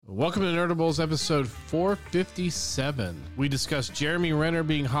Welcome to Nerdables episode 457. We discuss Jeremy Renner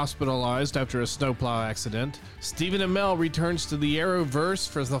being hospitalized after a snowplow accident. Stephen Amell returns to the Arrowverse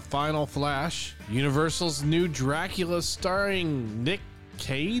for the final Flash. Universal's new Dracula starring Nick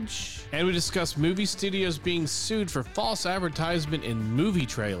Cage. And we discuss movie studios being sued for false advertisement in movie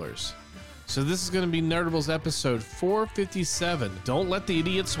trailers. So this is going to be Nerdables episode 457. Don't let the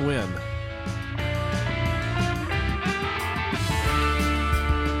idiots win.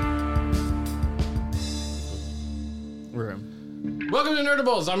 Welcome to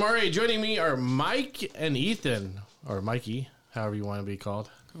Nerdables. I'm R.A. Joining me are Mike and Ethan, or Mikey, however you want to be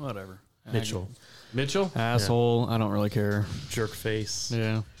called. Whatever. Mitchell. Mitchell? Asshole. Yeah. I don't really care. Jerk face.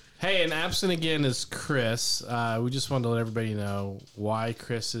 Yeah. Hey, and absent again is Chris. We just wanted to let everybody know why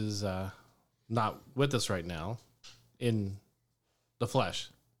Chris is not with us right now in the flesh,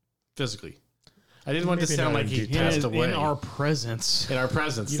 physically. I didn't want to sound like he passed away. In our presence. In our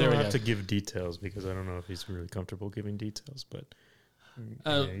presence. You don't have to give details because I don't know if he's really comfortable giving details, but...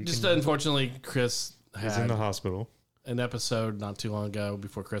 unfortunately, Chris he's in the hospital. An episode not too long ago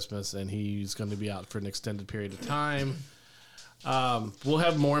before Christmas, and he's going to be out for an extended period of time. We'll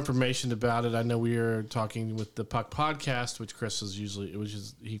have more information about it. I know we are talking with the Puck podcast, which Chris is usually,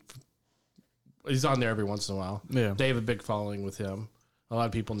 he's on there every once in a while. Yeah. They have a big following with him. A lot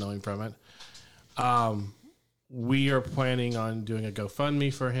of people know him from it. We are planning on doing a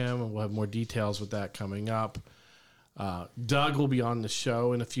GoFundMe for him, and we'll have more details with that coming up. Doug will be on the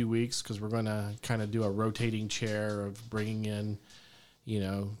show in a few weeks because we're going to kind of do a rotating chair of bringing in,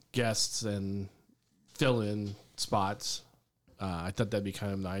 guests and fill in spots. I thought that'd be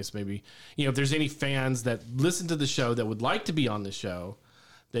kind of nice. Maybe, if there's any fans that listen to the show that would like to be on the show,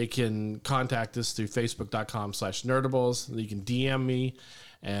 they can contact us through facebook.com/nerdables. You can DM me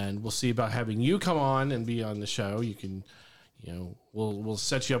and we'll see about having you come on and be on the show. You can, we'll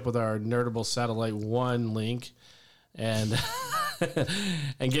set you up with our Nerdable Satellite 1 link. And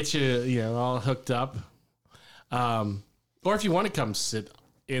and get you, all hooked up. Or if you want to come sit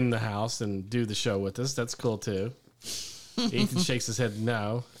in the house and do the show with us, that's cool too. Ethan shakes his head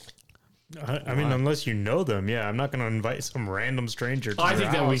no. I mean, unless you know them, yeah. I'm not going to invite some random stranger to I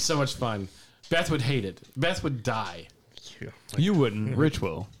think that would be house. so much fun. Beth would hate it. Beth would die. Yeah. You wouldn't. Rich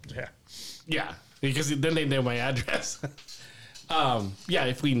will. Yeah. Yeah, because then they know my address. Yeah,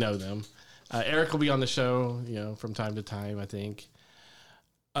 if we know them. Eric will be on the show, from time to time, I think.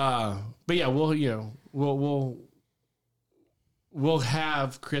 But yeah, we'll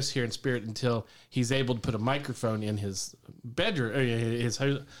have Chris here in spirit until he's able to put a microphone in his bedroom, his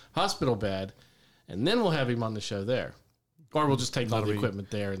hospital bed, and then we'll have him on the show there. Or we'll just take all the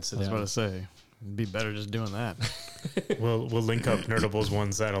equipment there and sit down. I was about to say, it'd be better just doing that. We'll link up Nerdables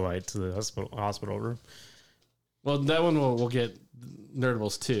 1 satellite to the hospital room. Well, that one we'll get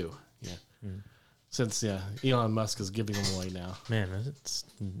Nerdables 2. Yeah. Since Elon Musk is giving them away now. Man,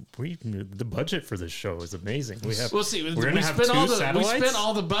 the budget for this show is amazing. We'll see. We're gonna have two satellites? We spent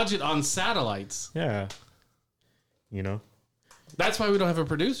all the budget on satellites. Yeah. That's why we don't have a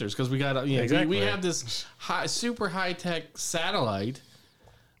producers, because we got Exactly. we have this super high tech satellite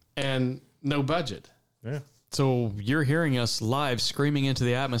and no budget. Yeah. So you're hearing us live screaming into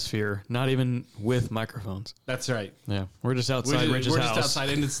the atmosphere, not even with microphones. That's right. Yeah. We're just outside Rich's we're house. just outside,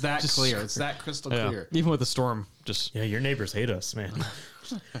 and it's that clear. It's that crystal clear. Even with the storm, Yeah, your neighbors hate us, man.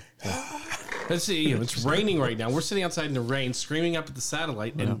 Let's see. It's raining right now. We're sitting outside in the rain, screaming up at the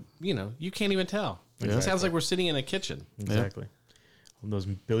satellite, and you can't even tell. Exactly. It sounds like we're sitting in a kitchen. Exactly. All those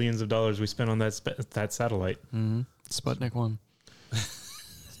billions of dollars we spent on that satellite. Mm-hmm. Sputnik 1.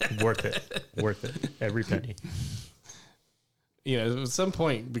 Worth it. Every penny. At some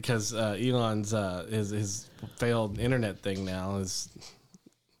point, because Elon's his failed internet thing now is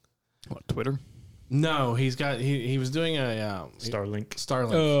What, Twitter? no. He's got he was doing a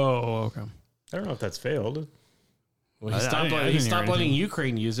Starlink. Oh, okay. I don't know if that's failed. Well, I he stopped didn't hear letting anything.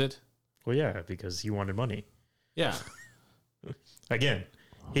 Ukraine use it. Well, yeah, because he wanted money. Yeah, Again,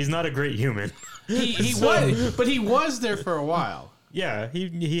 he's not a great human. he was, but he was there for a while. Yeah,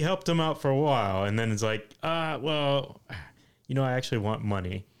 he helped him out for a while, and then it's like, well, I actually want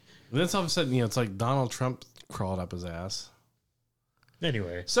money. And then all of a sudden, it's like Donald Trump crawled up his ass.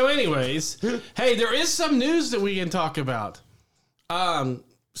 Anyway. So, anyways, hey, there is some news that we can talk about.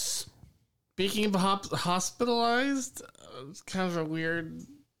 Speaking of hospitalized, it's kind of a weird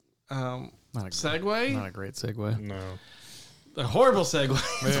segue. Not a great segue. No. A horrible segue.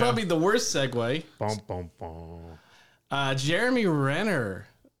 It's probably the worst segue. Bum, bum, bum. Jeremy Renner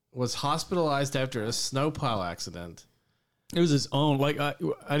was hospitalized after a snowplow accident. It was his own. Like I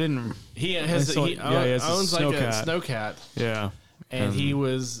didn't. He owns owns like a snowcat. snowcat. Yeah, and he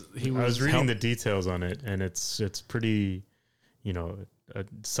was I was reading the details on it, and it's pretty, a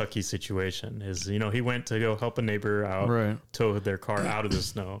sucky situation. He went to go help a neighbor out, Right. tow their car out of the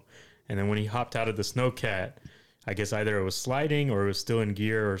snow, and then when he hopped out of the snowcat, I guess either it was sliding or it was still in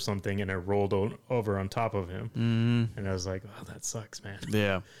gear or something, and it rolled over on top of him. Mm-hmm. And I was like, "Oh, that sucks, man."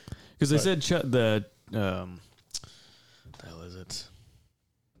 Yeah, because they said the hell is it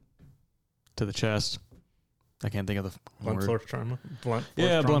to the chest? I can't think of the Blunt word. force trauma.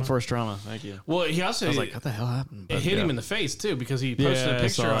 Blunt force trauma. Thank you. Well, he also I was like, what the hell happened? it hit him in the face too because he posted a I picture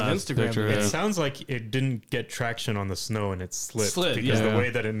saw on that Instagram. picture, It yeah. sounds like it didn't get traction on the snow and it slipped because yeah. the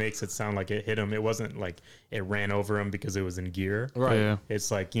way that it makes it sound like it hit him, it wasn't like it ran over him because it was in gear. Right. Yeah. It's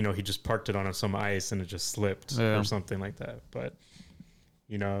like, he just parked it on some ice and it just slipped or something like that. But,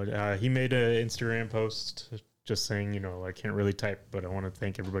 he made an Instagram post just saying, I can't really type, but I want to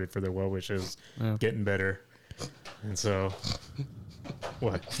thank everybody for their well wishes, getting better. And so,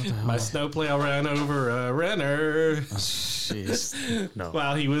 what? My snowplow ran over a renner Jeez. No.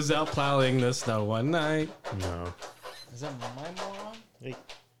 while he was out plowing the snow one night. No. Is that my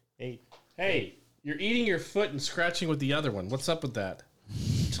moron? Hey, you're eating your foot and scratching with the other one. What's up with that?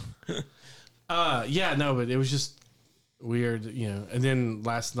 Yeah, no, but it was just weird, And then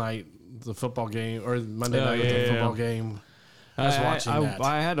last night, the football game, or Monday night, the football game. I was watching that.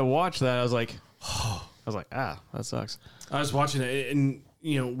 I had to watch that. I was like, that sucks. I was watching it, and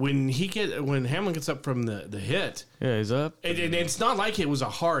when Hamlin gets up from the hit, Yeah, he's up. and it's not like it was a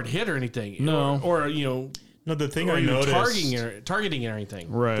hard hit or anything. No. or No, the thing or I you noticed. targeting or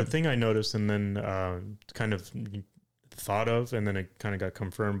anything. The Right. thing I noticed and then kind of thought of, and then it kind of got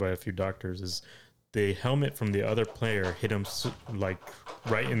confirmed by a few doctors, is the helmet from the other player hit him like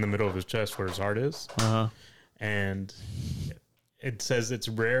right in the middle of his chest where his heart is. Uh-huh. And it says it's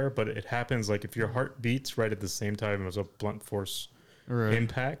rare, but it happens like if your heart beats right at the same time as a blunt force Right.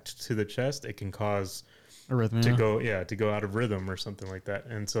 impact to the chest, it can cause Arrhythmia. to go out of rhythm or something like that.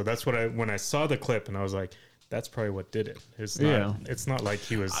 And so that's what when I saw the clip, and I was like, that's probably what did it. It's not like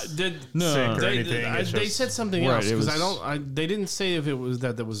he was sick or anything. They said something Right, else it because was- they didn't say if it was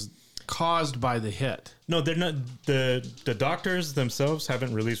that was caused by the hit. No, they're not. The doctors themselves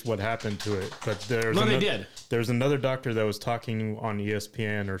haven't released what happened to it, but they did. There's another doctor that was talking on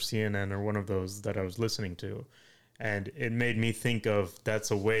ESPN or CNN or one of those that I was listening to, and it made me think of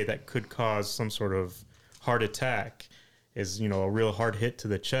that's a way that could cause some sort of heart attack, is a real hard hit to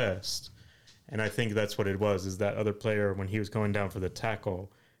the chest, and I think that's what it was. Is that other player, when he was going down for the tackle,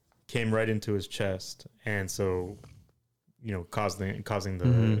 came right into his chest, and so causing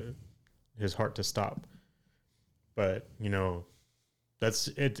the his heart to stop. But that's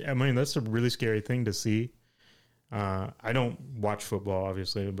it. I mean, that's a really scary thing to see. I don't watch football,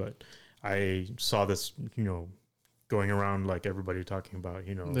 obviously, but I saw this, going around like everybody talking about,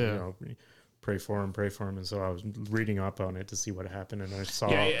 pray for him. And so I was reading up on it to see what happened, and I saw.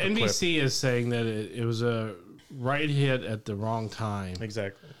 Yeah, a NBC is saying that it was a right hit at the wrong time.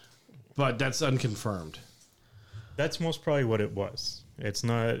 Exactly. But that's unconfirmed. That's most probably what it was. It's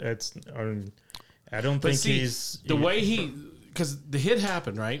not. I don't But think see, he's the way because the hit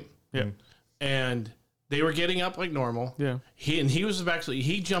happened, right? Yeah. And they were getting up like normal. Yeah. He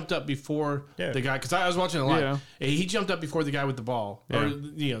jumped up before the guy, because I was watching it live. Yeah. He jumped up before the guy with the ball. Or,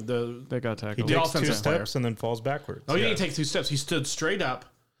 Yeah. They got He tackled. The takes offensive 2 steps player. and then falls backwards. Oh, he didn't take 2 steps. He stood straight up.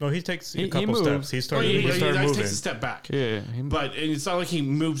 No, he takes He a couple moved. steps. He started He moving. takes a step back. Yeah. But it's not like he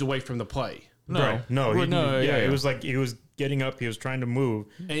moved away from the play. No. Right. No, Yeah. it was like he was getting up, he was trying to move,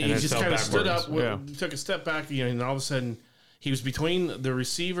 And he then just fell kind of stood backwards. up, took a step back, and all of a sudden he was between the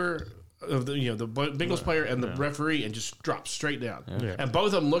receiver of the Bengals player and the referee, and just dropped straight down. Yeah. And both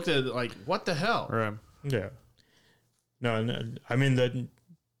of them looked at it like, "What the hell?" Right. Yeah. No, I mean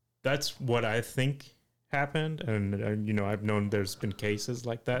that's what I think happened, and I've known there's been cases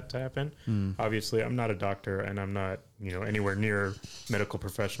like that to happen. Obviously, I'm not a doctor, and I'm not anywhere near medical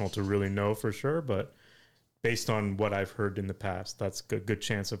professional to really know for sure, but based on what I've heard in the past, that's a good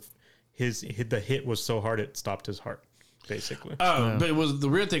chance of the hit was so hard it stopped his heart, basically. But the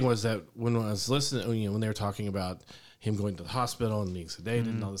weird thing was that when I was listening, when they were talking about him going to the hospital and being sedated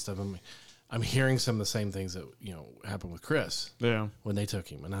and all this stuff, I'm hearing some of the same things that happened with Chris. Yeah. When they took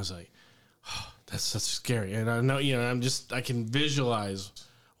him, and I was like, oh, that's such scary. And I know I can visualize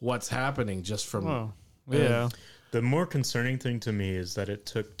what's happening just from. Oh. Yeah. The more concerning thing to me is that it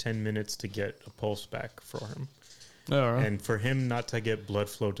took 10 minutes to get a pulse back for him. All right. And for him not to get blood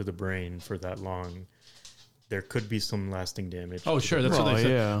flow to the brain for that long, there could be some lasting damage. Oh, sure, that's what they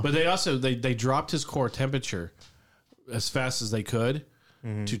said. Yeah. But they also they dropped his core temperature as fast as they could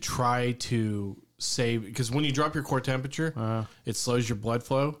to try to save, because when you drop your core temperature, it slows your blood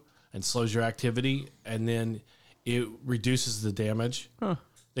flow and slows your activity, and then it reduces the damage.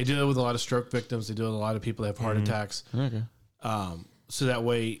 They do that with a lot of stroke victims. They do it with a lot of people that have heart attacks. Okay. So that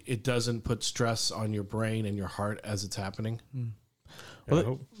way it doesn't put stress on your brain and your heart as it's happening.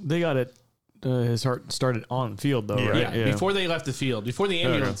 Well, they got it. His heart started on field though, right? Yeah, before they left the field, before the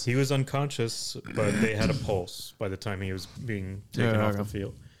ambulance. He was unconscious, but they had a pulse by the time he was being taken off the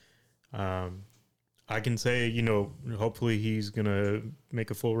field. I can say, hopefully he's gonna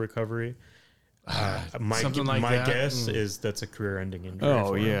make a full recovery. My guess is that's a career-ending injury.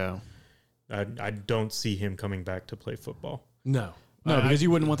 Oh yeah. I don't see him coming back to play football. No, because you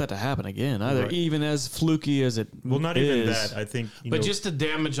wouldn't want that to happen again either. Right. Even as fluky as it not is. even that. I think, but just the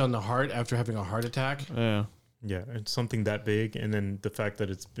damage on the heart after having a heart attack. Yeah. Yeah, it's something that big, and then the fact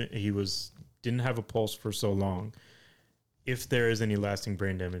that didn't have a pulse for so long. If there is any lasting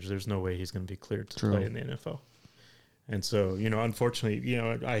brain damage, there's no way he's going to be cleared to play in the NFL. And so, unfortunately,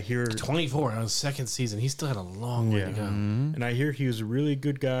 I hear 24 on his second season. He still had a long way to go. And I hear he was a really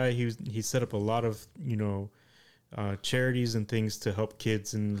good guy. He set up a lot of charities and things to help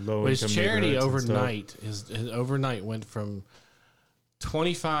kids in low income. His charity neighborhoods and overnight, his overnight went from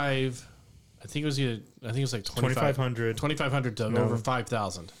 25. I think it was like 2,500 to over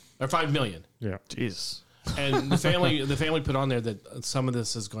 5,000 or 5 million. Yeah, Jesus. And the family put on there that some of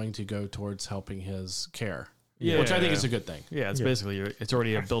this is going to go towards helping his care. Yeah. Which I think is a good thing. Yeah, basically it's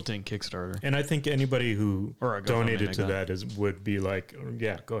already a built-in Kickstarter. And I think anybody who Or a GoFundMe donated like to that. would be like,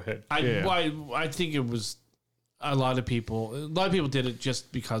 yeah, go ahead. I think it was a lot of people did it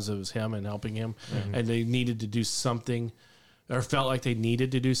just because it was him and helping him, and they needed to do something, or felt like they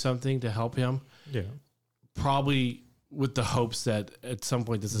needed to do something to help him. Yeah, probably with the hopes that at some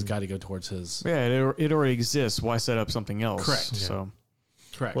point this has got to go towards his. Yeah, it already exists. Why set up something else? Correct. So,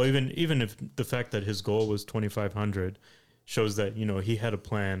 correct. Well, even if the fact that his goal was 2,500 shows that he had a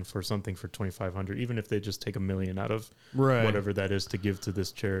plan for something for 2,500. Even if they just take $1 million out of whatever that is to give to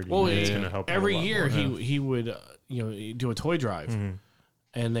this charity, well, it's going to help out every a lot year. more. He would do a toy drive,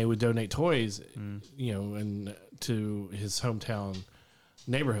 and they would donate toys, and to his hometown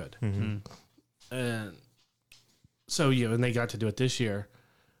neighborhood, and so and they got to do it this year,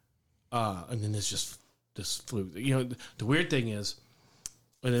 and then this flew. The weird thing is,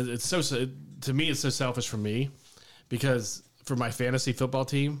 and it's so to me, it's so selfish for me. Because for my fantasy football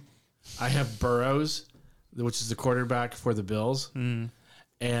team, I have Burrows, which is the quarterback for the Bills,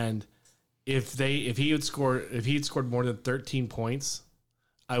 and if he had scored more than 13 points,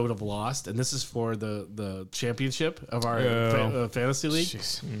 I would have lost. And this is for the championship of our fantasy league,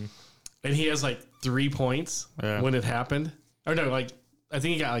 and he has like 3 points when it happened. Or no, I think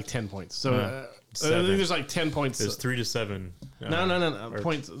he got like 10 points. So I think there's like 10 points. There's 3 to 7. No.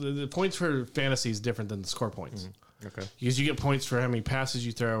 Points. The points for fantasy is different than the score points. Okay. Because you get points for how many passes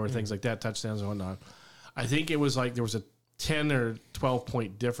you throw or things like that, touchdowns and whatnot. I think it was like there was a 10 or 12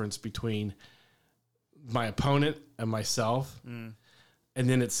 point difference between my opponent and myself. And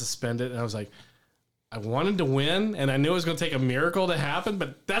then it suspended. And I was like, I wanted to win, and I knew it was going to take a miracle to happen,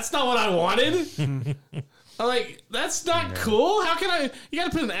 but that's not what I wanted. I'm like, that's not cool. How can you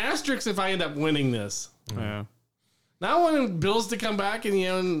got to put an asterisk if I end up winning this. yeah. Now I wanted Bills to come back and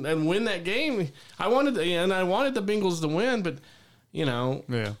and win that game. I wanted the Bengals to win, but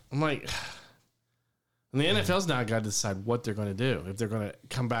I'm like, and the NFL's now got to decide what they're going to do if they're going to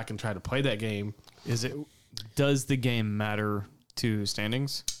come back and try to play that game. Does the game matter to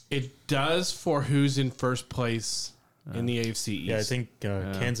standings? It does for who's in first place in the AFC East. Yeah, I think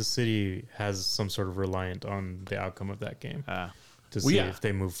Kansas City has some sort of reliant on the outcome of that game to see if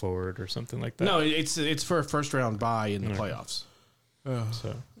they move forward or something like that. No, it's for a first round bye in the playoffs.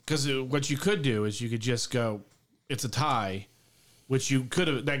 Because what you could do is you could just go, it's a tie, which you could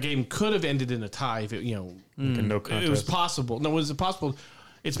have. That game could have ended in a tie if no contest. It was possible. No, was it possible?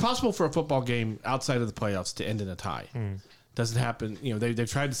 It's possible for a football game outside of the playoffs to end in a tie. Doesn't happen. They've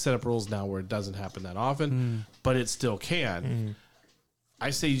tried to set up rules now where it doesn't happen that often, but it still can. I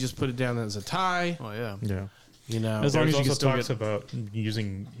say you just put it down as a tie. Oh yeah. Yeah. As long as you also can still talks about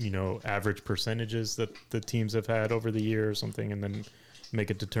using average percentages that the teams have had over the year or something, and then make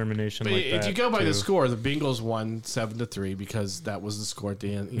a determination. But like if that you go by the score, the Bengals won 7-3 because that was the score at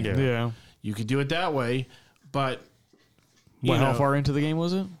the end. Yeah. You could do it that way, but How far into the game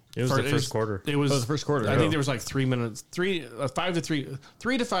was it? It was the first quarter. It was the first quarter. I think there was like 3 minutes, 3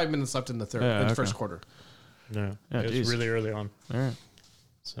 to 5 minutes left in the third, in the first quarter. Yeah, Yeah, it was really early on. All right.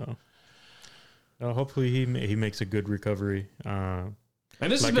 So, hopefully he makes a good recovery. And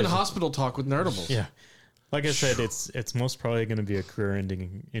this Like has been I said- hospital talk with Nerdables. Yeah, like I said, it's most probably going to be a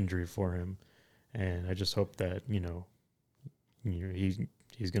career-ending injury for him, and I just hope that he's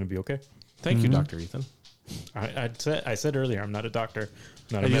going to be okay. Thank you, Mhm. Dr. Ethan. I said earlier, I'm not a doctor.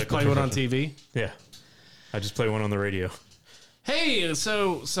 I'm not I a just medical play one on professional. TV. Yeah, I just play one on the radio. Hey,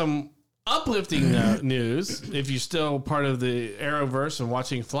 so some uplifting news. If you're still part of the Arrowverse and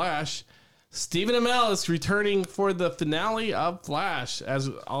watching Flash, Stephen Amell is returning for the finale of Flash as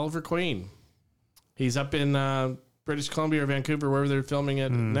Oliver Queen. He's up in British Columbia or Vancouver, wherever they're filming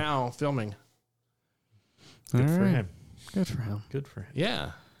it now. Filming. Good All for right. him. Good for him. Good for him.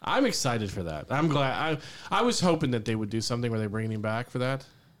 Yeah, I'm excited for that. I'm glad. I was hoping that they would do something where they're bringing him back for that.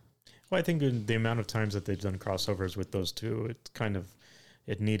 Well, I think in the amount of times that they've done crossovers with those two,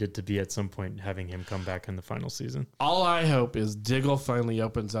 it needed to be at some point having him come back in the final season. All I hope is Diggle finally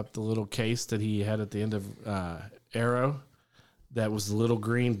opens up the little case that he had at the end of Arrow. That was the little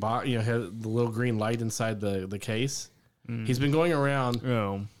green had the little green light inside the case. He's been going around.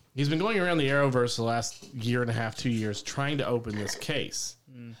 Oh. He's been going around the Arrowverse the last year and a half, 2 years, trying to open this case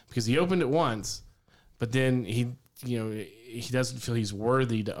because he opened it once, but then he doesn't feel he's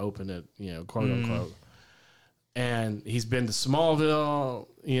worthy to open it, quote unquote. And he's been to Smallville,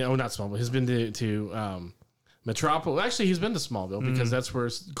 not Smallville. He's been to Metropolis. Actually, he's been to Smallville because that's where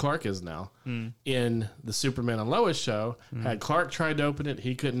Clark is now. In the Superman and Lois show, had Clark tried to open it,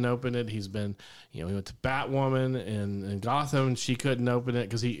 he couldn't open it. He's been, he went to Batwoman in Gotham, and she couldn't open it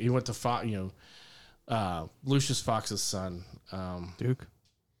because he went to Lucius Fox's son. Duke.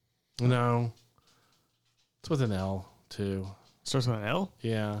 No, it's with an L too. Starts with an L?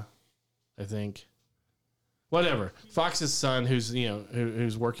 Yeah, I think. Whatever. Fox's son,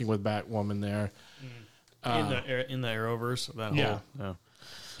 who's working with Batwoman there. In the Arrowverse? That Yeah. whole... Oh.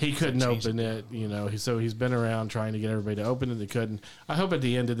 He couldn't changed open it, so he's been around trying to get everybody to open it. They couldn't. I hope at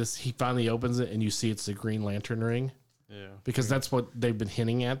the end of this, he finally opens it and you see it's the Green Lantern ring Yeah. because that's what they've been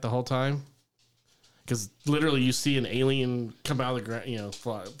hinting at the whole time. Because literally you see an alien come out of the ground,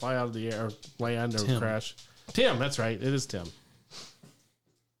 fly out of the air, land or Tim. crash. Tim, that's right. It is Tim.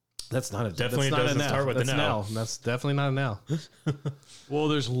 That's not a Definitely that's not doesn't an L. start with That's an L. That's definitely not an L. Well,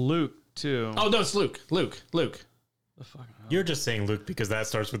 there's Luke, too. Oh, no, it's Luke. Luke. The fucking hell? You're just saying Luke because that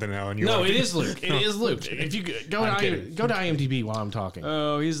starts with an L, and you're No, like, it is Luke. It is Luke. If you go I'm to kidding. go to IMDb while I'm talking.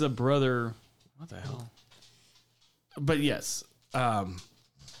 Oh, he's the brother. What the hell? But yes,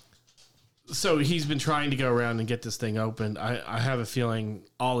 so he's been trying to go around and get this thing opened. I have a feeling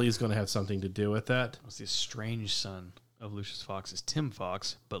Ollie's going to have something to do with that. What's the strange son of Lucius Fox is Tim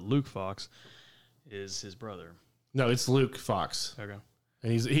Fox, but Luke Fox is his brother. No, it's Luke Fox, Okay.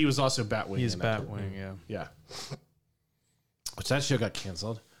 and he was also Batwing. He's in that. Batwing, yeah. Yeah. Which that show got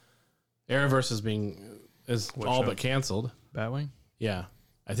canceled. Arrowverse is What all show? but canceled. Batwing? Yeah,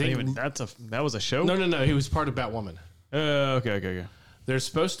 I I think. think that was a show? No. He was part of Batwoman. Okay. There's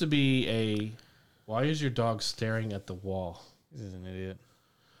supposed to be a. Why is your dog staring at the wall? He's an idiot.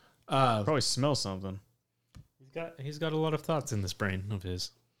 Probably Smells something. he's got a lot of thoughts in this brain of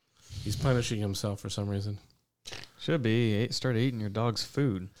his. he's punishing himself for some reason. Should be. Start eating your dog's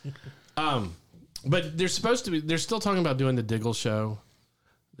food. But they're still talking about doing the Diggle show.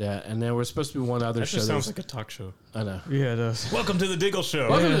 Yeah, and there was supposed to be one other That show. just sounds that like a talk show. I know. Yeah, it does. Welcome to the Diggle Show.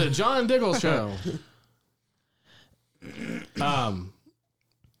 Welcome to the John Diggle show.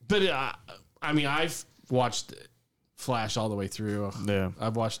 But I mean, I've watched Flash all the way through. Yeah.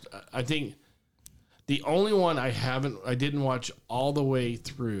 I've watched. I think the only one I didn't watch all the way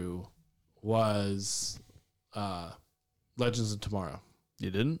through was Legends of Tomorrow.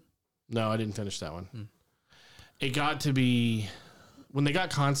 You didn't? No, I didn't finish that one. It got to be when they got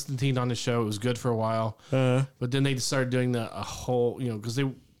Constantine on the show. It was good for a while, but then they started doing a whole, because it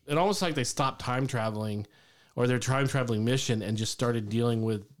almost like they stopped time traveling or their time traveling mission and just started dealing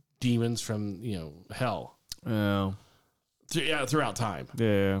with demons from hell Oh. throughout time.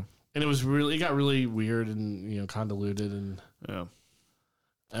 Yeah. And it got really weird and convoluted, and Yeah.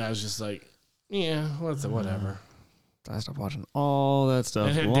 I was just like, yeah, whatever. I stopped watching all that stuff.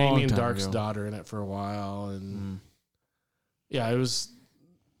 It had long Damien time Dark's ago. daughter in it for a while, and yeah, it was.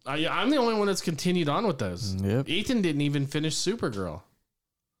 I'm the only one that's continued on with those. Yep. Ethan didn't even finish Supergirl.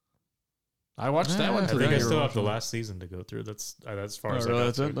 I watched that one I think today. I still have the last season to go through. That's as far as I got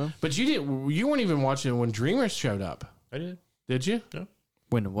that's through. it, though? But you weren't even watching when Dreamers showed up, I did. did you?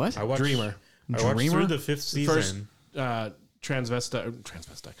 When what? I watched Dreamer, I watched Dreamer? through the 5th season. first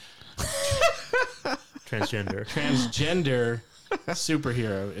transgender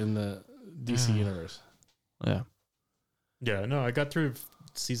superhero in the DC universe. Yeah. Yeah, no, I got through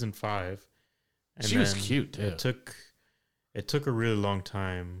season 5. And She was then cute too. It took a really long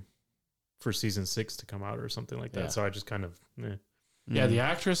time for season 6 to come out or something like that. Yeah. So I just kind of Yeah, the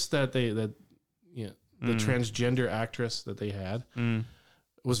actress that the transgender actress that they had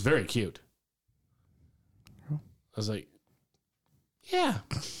was very cute. I was like, yeah,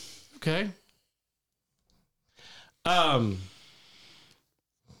 okay. I'm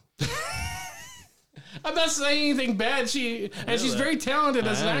not saying anything bad. She's very talented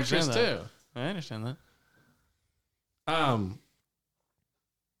as an actress too. I understand that.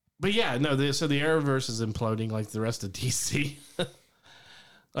 But yeah, no. So the Arrowverse is imploding like the rest of DC.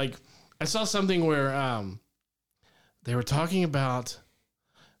 Like I saw something where they were talking about.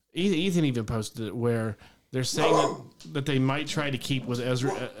 Ethan even posted it where they're saying that they might try to keep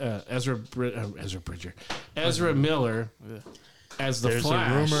Ezra Miller as the There's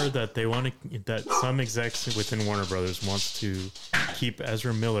Flash. a rumor that that some execs within Warner Brothers wants to keep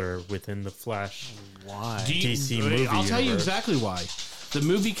Ezra Miller within the Flash. Why? DC movie I'll tell you universe. exactly why. The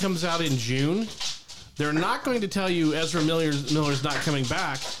movie comes out in June. They're not going to tell you Ezra Miller's not coming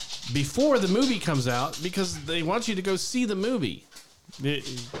back before the movie comes out because they want you to go see the movie. I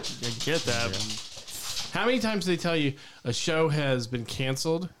get that. How many times do they tell you a show has been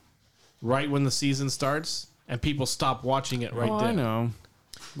canceled right when the season starts and people stop watching it right Oh, then? I know.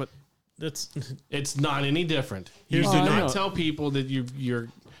 It's not any different. You Here's do the not deal. tell people that you're.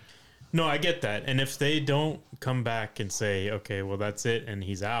 No, I get that. And if they don't come back and say, okay, well, that's it, and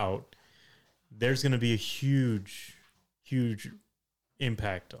he's out, there's going to be a huge, huge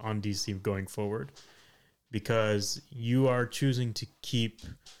impact on DC going forward because you are choosing to keep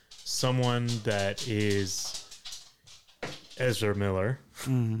someone that is Ezra Miller,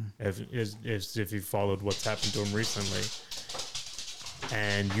 if you followed what's happened to him recently,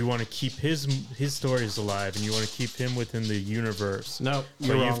 and you want to keep his stories alive, and you want to keep him within the universe. No, but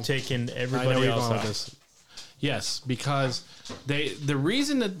you're you've wrong. taken I know everybody where you're else going with out. this. Yes, because the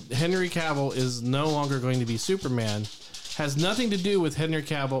reason that Henry Cavill is no longer going to be Superman has nothing to do with Henry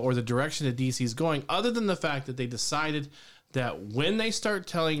Cavill or the direction that DC is going, other than the fact that they decided that when they start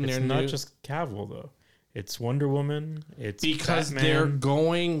telling It's their not new, just Cavill though; it's Wonder Woman. It's because Batman. they're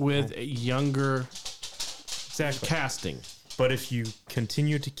going with a younger Exactly. casting. But if you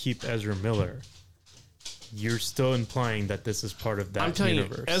continue to keep Ezra Miller, you're still implying that this is part of that I'm telling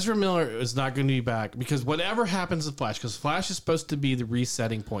universe. you, Ezra Miller is not going to be back because whatever happens to Flash, because Flash is supposed to be the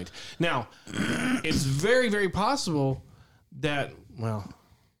resetting point. Now, it's very, very possible that,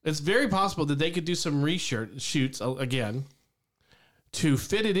 it's very possible that they could do some reshoots again to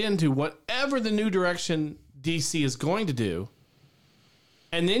fit it into whatever the new direction DC is going to do.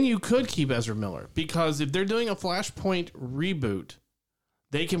 And then you could keep Ezra Miller because if they're doing a Flashpoint reboot,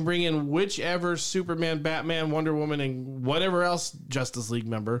 they can bring in whichever Superman, Batman, Wonder Woman, and whatever else Justice League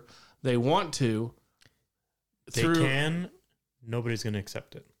member they want to. They can. Nobody's going to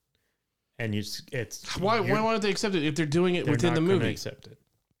accept it, and Why won't they accept it if they're doing it they're within not the gonna movie? accept it.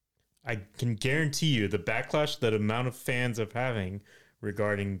 I can guarantee you the backlash that amount of fans are having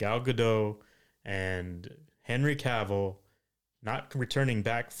regarding Gal Gadot and Henry Cavill not returning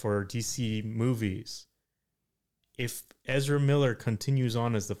back for DC movies. If Ezra Miller continues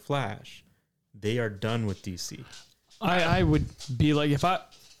on as the Flash, they are done with DC. I would be like, if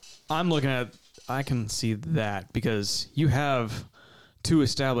I'm looking at, I can see that because you have two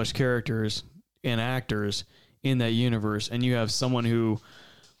established characters and actors in that universe, and you have someone who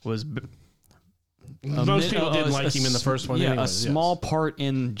was Most people didn't like him in the first one. Yeah, anyways, a small part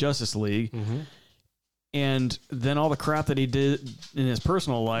in Justice League, and then all the crap that he did in his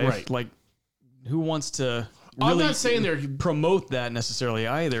personal life. Right. Like, who wants to I'm really not saying they're promote that necessarily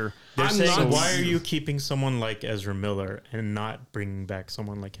either? They're I'm saying, not- why are you keeping someone like Ezra Miller and not bringing back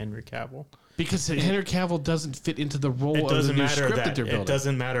someone like Henry Cavill? because Henry Cavill doesn't fit into the role It of the doesn't new matter script that that. they're building. It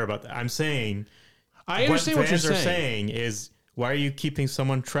doesn't matter about that. I'm saying I understand what you're fans are saying. saying is, why are you keeping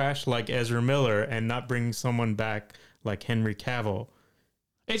someone trash like Ezra Miller and not bringing someone back like Henry Cavill?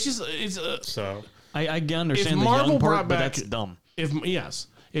 It's just So I understand If the Marvel young brought part, but back- that's dumb.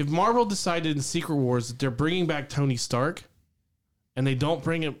 if Marvel decided in Secret Wars that they're bringing back Tony Stark, and they don't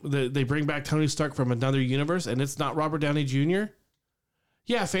bring it, they bring back Tony Stark from another universe, and it's not Robert Downey Jr.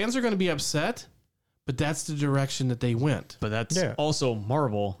 Yeah, fans are going to be upset, but that's the direction that they went. But that's Yeah. also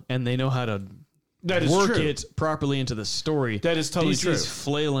Marvel, and they know how to That is work true. it properly into the story. That is totally DC's true.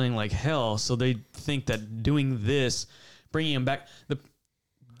 flailing like hell, so they think that doing this, bringing him back,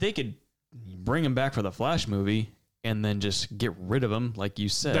 they could bring him back for the Flash movie and then just get rid of him, like you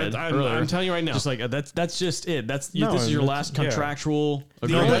said earlier. I'm telling you right now. Just like that's just it. This No, is your that's- last yeah. contractual no,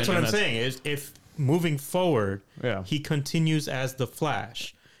 agreement. that's what and I'm saying. Is if moving forward, Yeah. he continues as the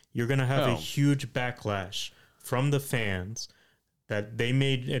Flash, you're going to have a Oh. huge backlash from the fans that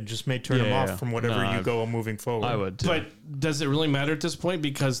it just may turn them Yeah, off yeah. from whatever No, you go moving forward. I would too. But does it really matter at this point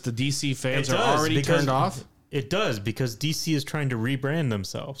because the DC fans It are does, already because turned off? It does, because DC is trying to rebrand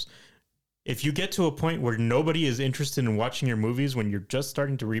themselves. If you get to a point where nobody is interested in watching your movies when you're just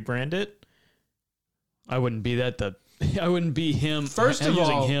starting to rebrand it, I wouldn't be I wouldn't be him. First of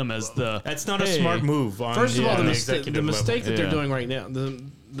using all, him as the. that's not a Hey. smart move. First of all, on the executive mistake that Yeah. they're doing right now,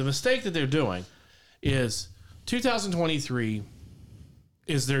 the mistake that they're doing is 2023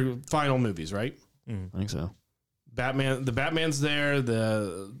 is their final movies, right? I think so. The Batman's there,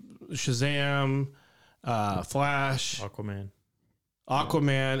 the Shazam, Flash,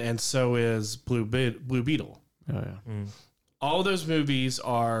 Aquaman, and so is Blue Beetle. Oh yeah. All those movies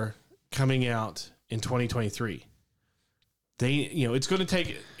are coming out in 2023. It's going to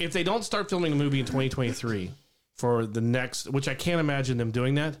take, if they don't start filming a movie in 2023 for the next, which I can't imagine them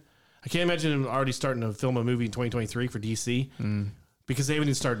doing that. I can't imagine them already starting to film a movie in 2023 for DC because they haven't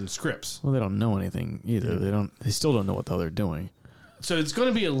even started scripts. Well, they don't know anything either. They still don't know what the hell they're doing. So it's going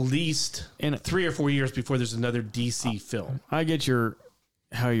to be at least And 3 or 4 years before there's another DC film. I get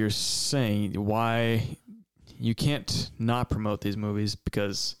how you're saying why you can't not promote these movies,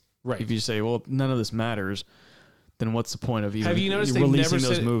 because Right. if you say, well, none of this matters, then what's the point of even Have you noticed they've releasing never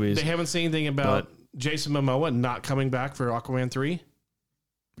those said, movies? They haven't said anything about Jason Momoa not coming back for Aquaman 3?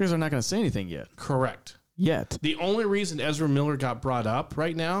 Because they're not going to say anything yet. Correct. Yet. The only reason Ezra Miller got brought up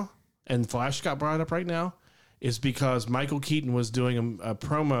right now and Flash got brought up right now is because Michael Keaton was doing a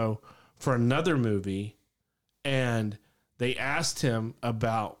promo for another movie and they asked him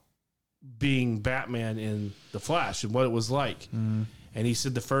about being Batman in The Flash and what it was like. And he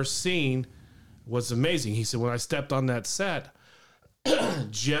said the first scene was amazing. He said, when I stepped on that set,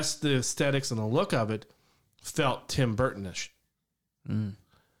 just the aesthetics and the look of it felt Tim Burton-ish.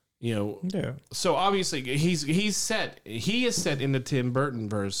 Yeah. So obviously he is set in the Tim Burton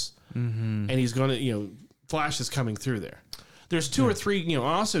verse, and he's going to, Flash is coming through there. There's 2 or 3,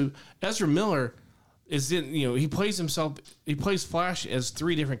 also Ezra Miller is in, he plays Flash as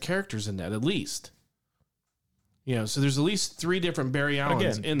 3 different characters in that at least. So there's at least 3 different Barry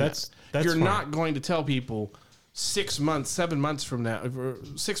Allens Again, in that's You're fine. not going to tell people 6 months, 7 months from now,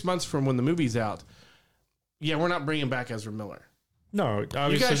 6 months from when the movie's out, yeah, we're not bringing back Ezra Miller. No,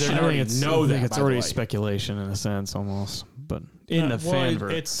 obviously guys they're should not. already know I think that, it's by the already way. speculation in a sense, almost. But in the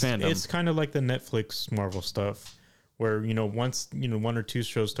fandom, It's kind of like the Netflix Marvel stuff, where once 1 or 2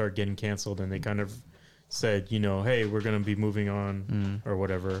 shows start getting canceled, and they kind of said, hey, we're going to be moving on or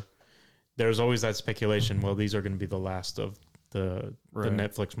whatever. There's always that speculation. Well, these are going to be the last of the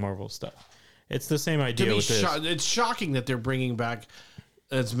Netflix Marvel stuff. It's the same idea To me, with this. it's shocking that they're bringing back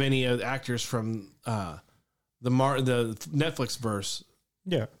as many actors from the Netflix verse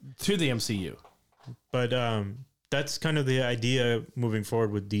Yeah, to the MCU. but that's kind of the idea moving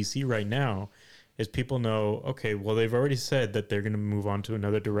forward with DC right now. Is people know, okay, well, they've already said that they're going to move on to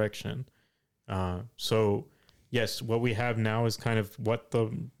another direction. So yes, what we have now is kind of what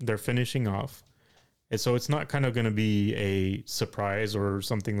they're finishing off. And so it's not kind of going to be a surprise or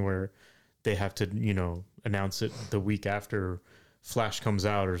something where they have to, announce it the week after Flash comes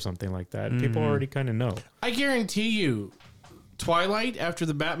out or something like that. People already kind of know. I guarantee you, Twilight after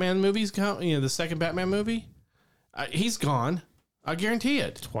the Batman movies come, the second Batman movie, he's gone. I guarantee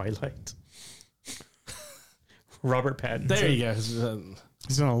it. Twilight. Robert Pattinson. There you go.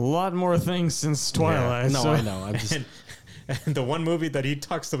 he's done a lot more things since Twilight. No, so- I know. I'm just And the one movie that he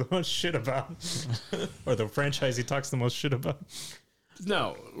talks the most shit about, or the franchise he talks the most shit about.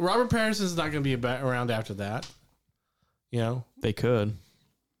 no. Robert Pattinson's not going to be around after that. They could.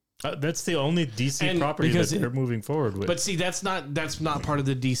 That's the only DC And property that because they're moving forward with. But see, that's not part of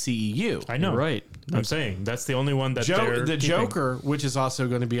the DCEU. I know, You're right. I'm saying that's the only one that they're The keeping. Joker, which is also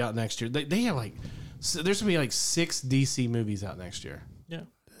going to be out next year. They have there's going to be 6 DC movies out next year. Yeah,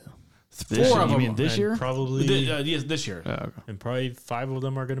 4 This year, of you them. mean this And year? probably, Yes, this year. Oh, okay. and probably 5 of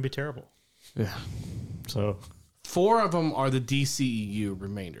them are going to be terrible. Yeah. So 4 of them are the DCEU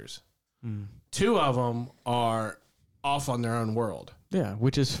remainders. 2 of them are off on their own world. Yeah,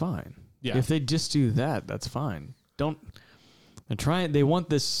 which is fine. Yeah. If they just do that, that's fine. They want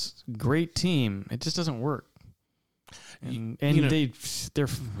this great team. It just doesn't work. And they're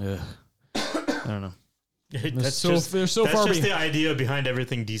I don't know. that's they're so that's far just be- the idea behind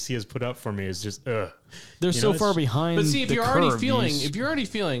everything DC has put up for me. Is just They're You so know, far it's- behind. But see, if the you're already curve,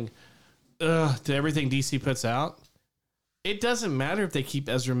 feeling, to everything DC puts out, it doesn't matter if they keep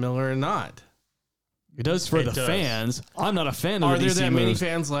Ezra Miller or not. it does for It the does. fans. I'm not a fan of Are the there DC that many moves.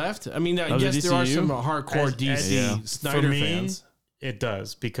 fans left? I mean, I Of the guess there are DCU? some hardcore As- DC yeah. Snyder for me, fans. it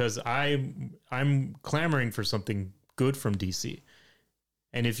does, because I'm clamoring for something good from DC.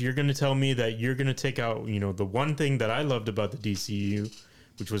 And if you're going to tell me that you're going to take out, the one thing that I loved about the DCU,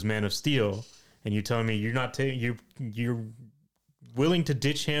 which was Man of Steel, and you tell me you're not you're willing to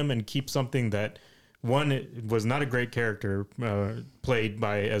ditch him and keep something that, one, it was not a great character played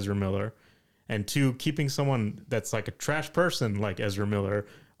by Ezra Miller, and two, keeping someone that's like a trash person like Ezra Miller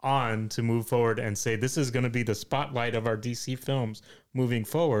on to move forward and say this is going to be the spotlight of our DC films moving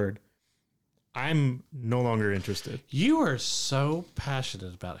forward, I'm no longer interested. You are so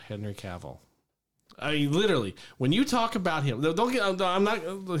passionate about Henry Cavill. I mean, literally, when you talk about him, don't get. I'm not.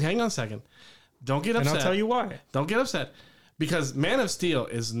 Hang on a second. Don't get upset. And I'll tell you why. Don't get upset because Man of Steel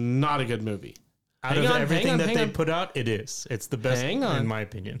is not a good movie. Out of everything that they put out, it is. It's the best, in my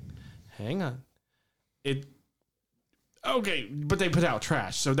opinion. Hang on. Okay, but they put out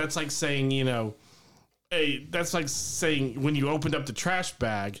trash. So that's like saying, that's like saying when you opened up the trash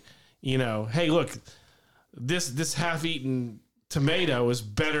bag, hey, look, this half-eaten tomato is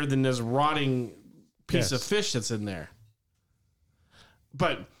better than this rotting piece of fish that's in there.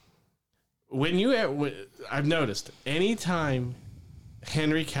 But I've noticed anytime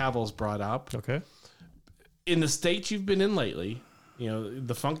Henry Cavill's brought up, okay, in the state you've been in lately,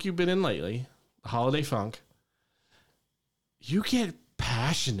 the funk you've been in lately, the holiday funk, you get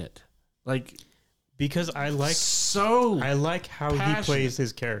passionate, because I like how passionate. he plays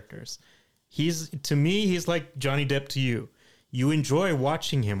his characters. To me, he's like Johnny Depp to you. You enjoy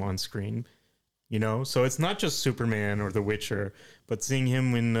watching him on screen, So it's not just Superman or The Witcher, but seeing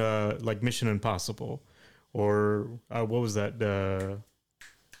him in like Mission Impossible, or what was that?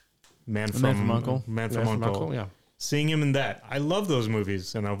 Man from Uncle. Yeah. Seeing him in that, I love those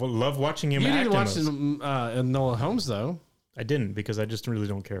movies, and I love watching him. You act didn't watch in Enola Holmes though. I didn't, because I just really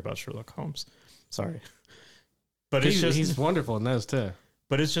don't care about Sherlock Holmes. Sorry, but he's wonderful in those too.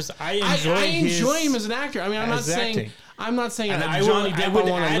 But it's just I enjoy him as an actor. I mean, I'm not saying Johnny Depp would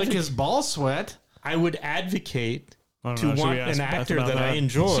want to lick his ball sweat. I would advocate to want an actor that I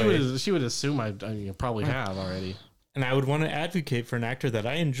enjoy. She would assume I probably have already. And I would want to advocate for an actor that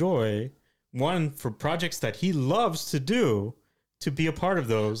I enjoy, one, for projects that he loves to do, to be a part of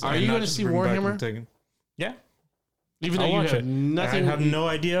those. Are you going to see Warhammer? Yeah. Even though you have nothing. I have no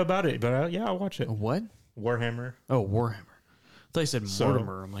idea about it, but I'll watch it. What? Warhammer. Oh, Warhammer. I thought you said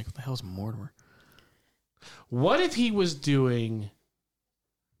Mortimer. I'm like, what the hell is Mortimer? What if he was doing...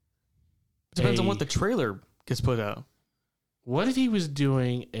 Depends on what the trailer gets put out. What if he was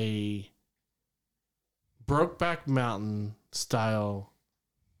doing a Brokeback Mountain style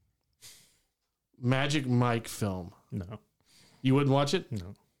Magic Mike film? No. You wouldn't watch it?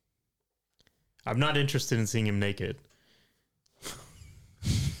 No. I'm not interested in seeing him naked.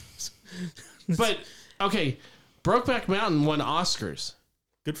 But, okay, Brokeback Mountain won Oscars.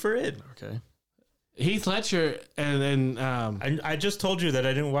 Good for it. Okay. Heath Ledger and I just told you that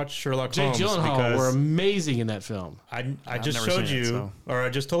I didn't watch Sherlock Holmes. Jake Gyllenhaal were amazing in that film. I just showed you, or I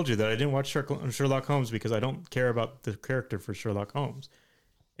just told you that I didn't watch Sherlock Holmes because I don't care about the character for Sherlock Holmes.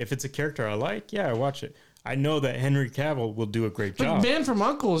 If it's a character I like, I watch it. I know that Henry Cavill will do a great job. But Man from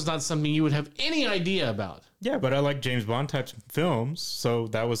U.N.C.L.E. is not something you would have any idea about. Yeah, but I like James Bond types of films, so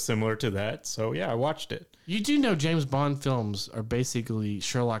that was similar to that. So I watched it. You do know James Bond films are basically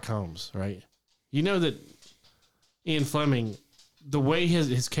Sherlock Holmes, right? You know that Ian Fleming, the way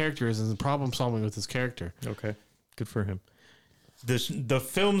his character is and the problem solving with his character. Okay, good for him. The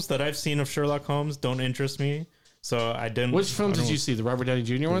films that I've seen of Sherlock Holmes don't interest me, so I didn't. Which films did you see? The Robert Downey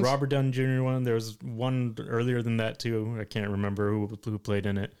Jr. ones? Robert Downey Jr. one. There was one earlier than that too. I can't remember who played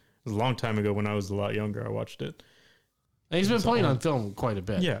in it. It was a long time ago when I was a lot younger. I watched it. And he's been playing on film quite a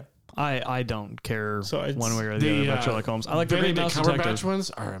bit. Yeah. I don't care one way or the other about Sherlock Holmes. I like the Benedict Cumberbatch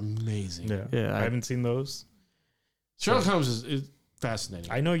ones are amazing. Yeah, I haven't seen those. Sherlock Holmes is fascinating.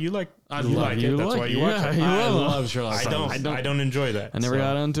 I know you like. I love it. That's why you watch it. I love Sherlock Holmes. I don't enjoy that. I never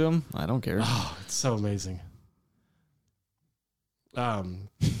got into him. I don't care. Oh, it's so amazing.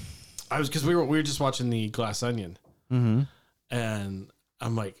 Because we were just watching the Glass Onion, and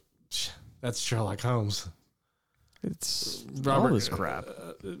I'm like, that's Sherlock Holmes. It's Robert, all this crap.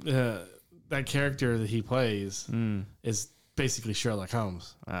 That character that he plays is basically Sherlock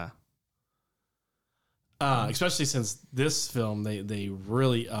Holmes. Especially since this film, they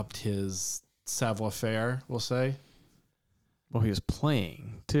really upped his savoir-faire, we'll say. Well, he was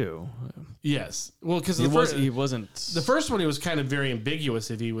playing too. Yes. Well, because he wasn't. The first one, he was kind of very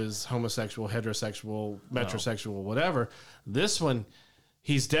ambiguous if he was homosexual, heterosexual, metrosexual, whatever. This one,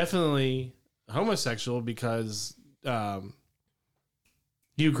 he's definitely homosexual because Hugh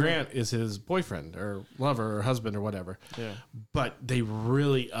Grant is his boyfriend or lover or husband or whatever. Yeah. But they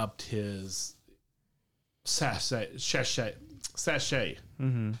really upped his Sachet.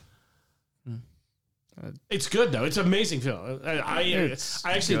 Mm-hmm. It's good though. It's an amazing film. I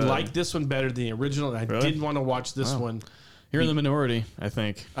actually good. like this one better than the original. And I Really? did want to watch this one. You're in the minority, I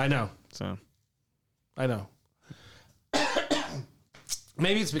think. I know. So I know.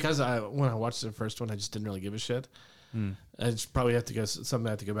 Maybe it's because when I watched the first one, I just didn't really give a shit. I just probably have to go something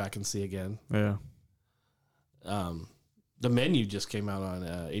I have to go back and see again. yeah, The Menu just came out on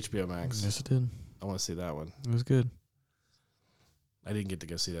HBO Max. yes, it did. I want to see that one. It was good. I didn't get to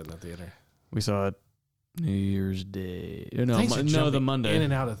go see that in the theater. We saw it New Year's Day. No, Things are the jumping Monday. in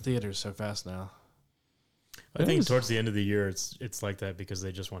and out of theaters so fast now. I think towards the end of the year, it's like that because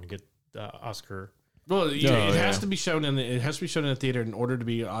they just want to get Oscar. Well, it has yeah. to be shown in a theater in order to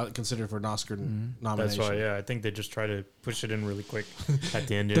be considered for an Oscar nomination. That's why, yeah. I think they just try to push it in really quick at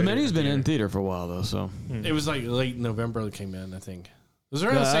the end. The Menu's been in theater for a while though, so It was like late November it came in. I think it was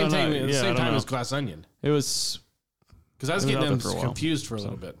around the I same don't know. time. Yeah, I The same don't time know. as Glass Onion. it was. Because I was It was getting out them there for a while. confused for a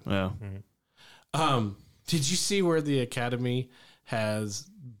little bit. Yeah, Did you see where the Academy has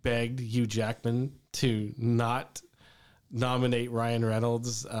begged Hugh Jackman to not nominate Ryan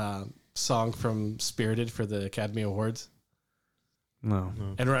Reynolds' song from Spirited for the Academy Awards? no.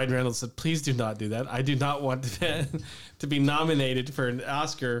 And Ryan Reynolds said, "Please do not do that. I do not want to be nominated for an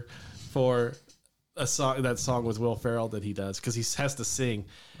Oscar for that song with Will Ferrell that he does because he has to sing,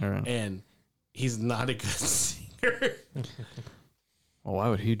 All right. and he's not a good singer." Well, why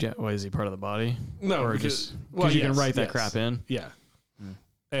would Why is he part of the body? No, Or because just because you can yes, write that yes. crap in. Yeah,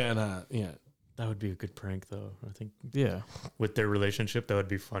 and yeah. That would be a good prank, though. I think Yeah. with their relationship, that would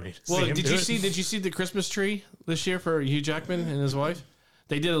be funny. To Well, see him did do you it. see? Did you see the Christmas tree this year for Hugh Jackman and his wife?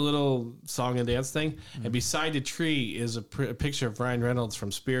 They did a little song and dance thing, and beside the tree is a picture of Ryan Reynolds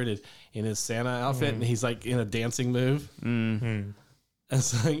from Spirited in his Santa outfit, and he's like in a dancing move. Hmm.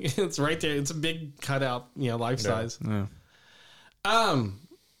 It's like it's right there. It's a big cutout, life size. Yeah.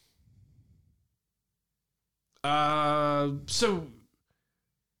 So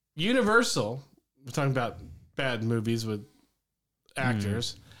Universal, we're talking about bad movies with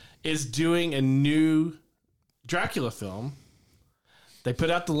actors, is doing a new Dracula film. They put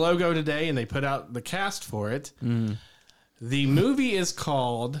out the logo today and they put out the cast for it. The movie is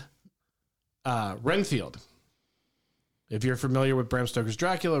called Renfield. If you're familiar with Bram Stoker's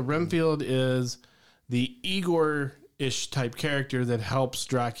Dracula, Renfield is the Igor-ish type character that helps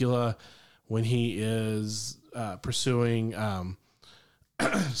Dracula when he is pursuing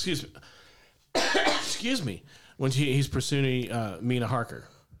excuse me when he's pursuing Mina Harker.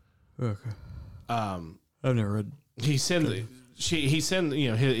 Okay. I've never read.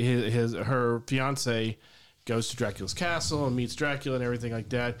 Her fiance goes to Dracula's castle and meets Dracula and everything like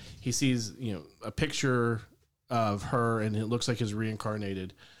that. He sees a picture of her and it looks like his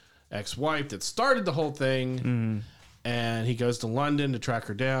reincarnated ex-wife that started the whole thing. And he goes to London to track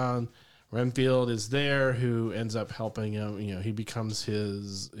her down. Renfield is there, who ends up helping him. He becomes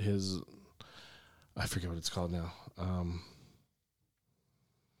his. I forget what it's called now.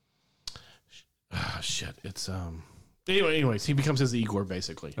 Shit. It's Anyways, he becomes his Igor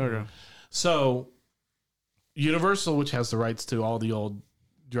basically. Okay. So, Universal, which has the rights to all the old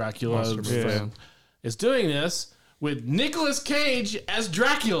Dracula, Monster movies. Yeah. is doing this with Nicolas Cage as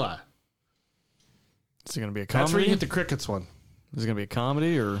Dracula. Is it going to be a That's where you comedy? hit the crickets one. Is it going to be a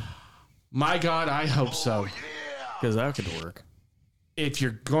comedy or? My God, I hope so. Because that could work. If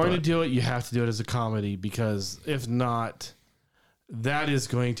you're going to do it, you have to do it as a comedy because if not, that is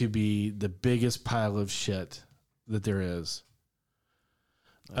going to be the biggest pile of shit that there is.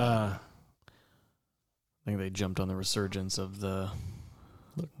 I think they jumped on the resurgence of the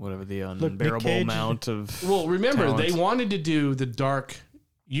whatever the unbearable Cage- amount of. Well, remember, talent. they wanted to do the Dark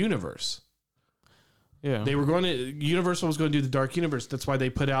Universe. Yeah, They were going to, Universal was going to do the Dark Universe. That's why they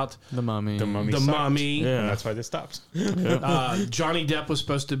put out the Mummy. The Mummy. The sucked. Mummy. Yeah. And that's why they stopped. Johnny Depp was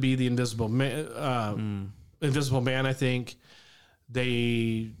supposed to be the Invisible Man. Invisible Man, I think.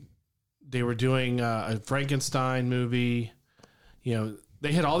 They were doing a Frankenstein movie.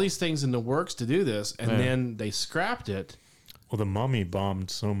 They had all these things in the works to do this, and then they scrapped it. Well, the Mummy bombed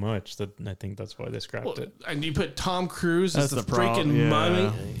so much that I think that's why they scrapped it. And you put Tom Cruise as That's the the prob- freaking yeah.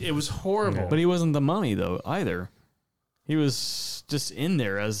 mummy. It was horrible. But he wasn't the Mummy though either. He was just in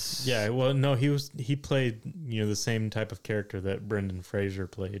there as Yeah, well, no, he played the same type of character that Brendan Fraser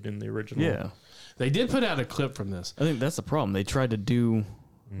played in the original. Yeah, They did put out a clip from this. I think that's the problem. They tried to do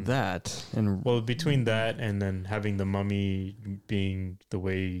that, and Well, between that and then having the Mummy being the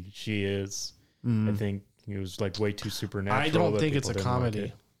way she is, I think it was like way too supernatural. I don't that think it's a people didn't like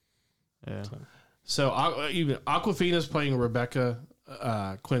comedy. it. yeah, So even Aquafina's playing Rebecca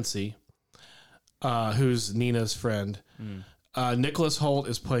Quincy, who's Nina's friend. Nicholas Hoult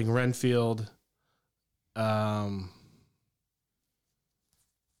is playing Renfield. I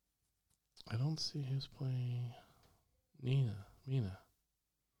don't see who's playing Mina.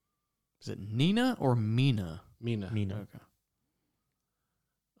 Is it Nina or Mina? Mina. Okay.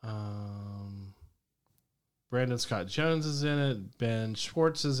 Brandon Scott Jones is in it. Ben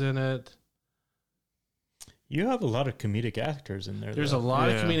Schwartz is in it. You have a lot of comedic actors in there. There's though. a lot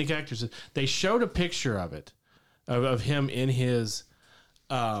of Yeah. comedic actors. They showed a picture of it, of him in his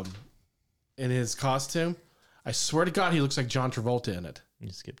costume. I swear to God, he looks like John Travolta in it.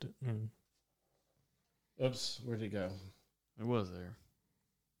 You skipped it. Oops, where'd it go? It was there.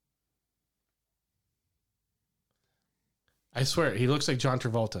 I swear, he looks like John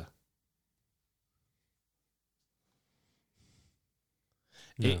Travolta.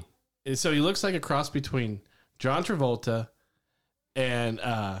 No. So he looks like a cross between John Travolta and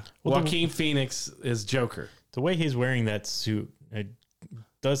Joaquin Phoenix is Joker. The way he's wearing that suit, it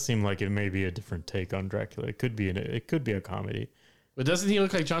does seem like it may be a different take on Dracula. It could be a comedy. But doesn't he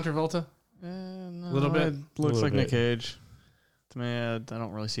look like John Travolta? No, Little bit? It looks Little like Nick bit. Cage. To me, I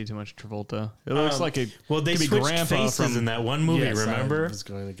don't really see too much Travolta. It looks like it. Well, they could be switched Grandpa faces from- in that one movie. Yes, remember? I was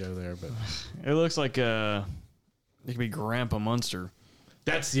going to go there, but It looks like it could be Grandpa Munster.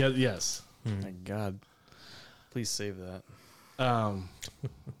 that's yes. My God, please save that.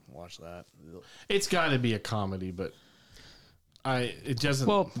 Watch that. It's got to be a comedy, but it doesn't.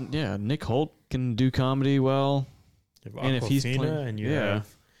 Well, yeah, Nick Holt can do comedy well. You have And if he's Awkwafina playing- and you yeah. have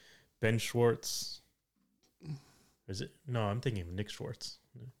Ben Schwartz. Is it? No, I'm thinking of Nick Schwartz.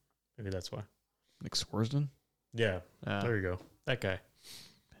 Maybe that's why. Nick Swarsden. Yeah, there you go. That guy.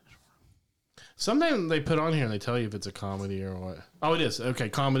 Sometimes they put on here and they tell you if it's a comedy or what. Oh, it is. Okay,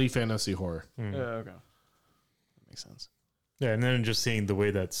 comedy, fantasy, horror. Mm. Yeah, okay. That makes sense. Yeah, and then just seeing the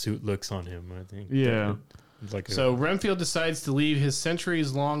way that suit looks on him, I think. Yeah. It's like So Renfield decides to leave his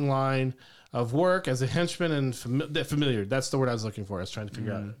centuries-long line of work as a henchman and familiar. That's the word I was looking for. I was trying to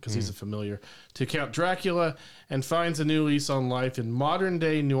figure out because he's a familiar to Count Dracula and finds a new lease on life in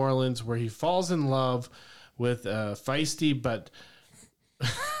modern-day New Orleans, where he falls in love with a feisty but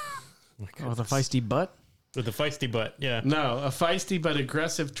Oh, the feisty butt. with the feisty butt. Yeah. a feisty but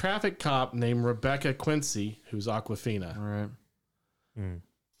aggressive traffic cop named Rebecca Quincy, who's Aquafina. All right. Mm.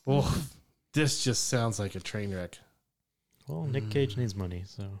 Well, this just sounds like a train wreck. Well, Nick Cage needs money,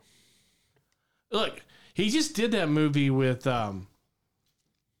 so Look, he just did that movie with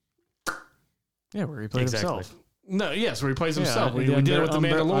Yeah, where he played Exactly. himself. where he plays himself. We the did it with the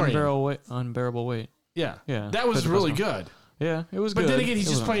Mandalorian. Unbearable weight. Yeah, Yeah, that was played the really first good. Yeah, it was But good. then again, he's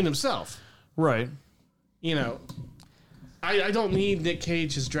It just wasn't- playing himself. Right. You know, I don't need Nick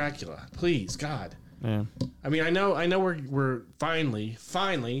Cage as Dracula. Please, God. Yeah. I mean, I know we're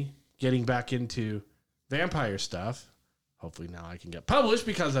finally getting back into vampire stuff. Hopefully now I can get published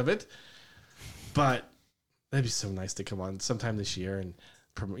because of it. But that'd be so nice to come on sometime this year and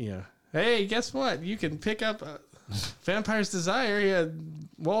hey, guess what? You can pick up Vampire's Desire. Yeah,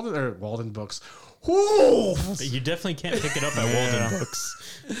 Walden Books. Whoo! you definitely can't pick it up at Walden Books.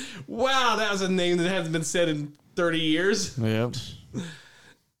 Wow, that was a name that hasn't been said in 30 years. Yep.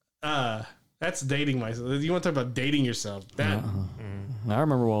 That's dating myself. You want to talk about dating yourself? That I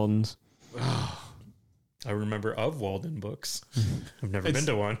remember Walden's. I remember of Walden Books. I've never been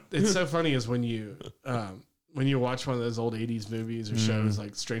to one. it's so funny is when you watch one of those old 80s movies or shows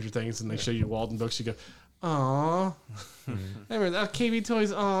like Stranger Things and they show you Walden Books, you go, "Aw, I remember that KB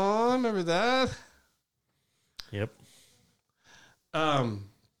Toys. Aw, I remember that." Yep.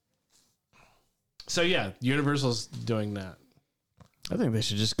 So yeah, Universal's doing that. I think they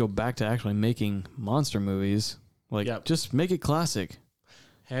should just go back to actually making monster movies. Like, Yep. just make it classic.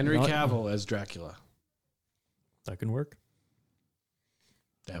 Henry Not- Cavill as Dracula. That can work.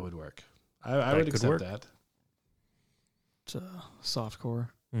 That would work. I That would could accept work. that. It's a softcore.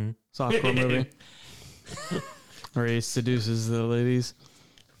 Mm. Softcore movie. Where he seduces the ladies.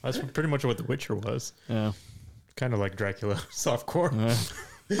 That's pretty much what The Witcher was. Yeah. Kind of like Dracula, softcore.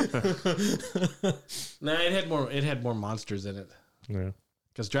 No, it had more monsters in it Yeah.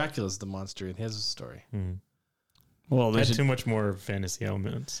 because Dracula's the monster in his story. Mm. Well, they Had should. too much more fantasy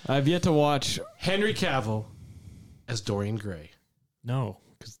elements. I've yet to watch. Henry Cavill as Dorian Gray. No,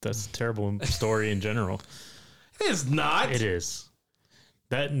 because that's a terrible story in general. It is not. It is.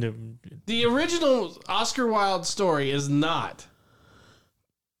 That The original Oscar Wilde story is not.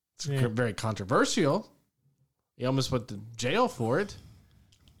 It's Yeah. very controversial. He almost went to jail for it,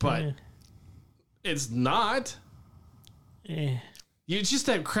 but it's not. It's just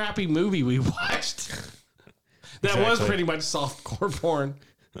that crappy movie we watched. That was Exactly. pretty much softcore porn,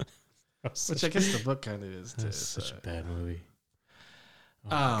 That's which I guess the book kind of is too. such so. a bad movie.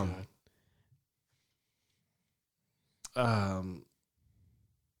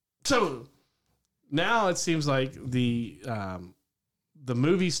 So now it seems like the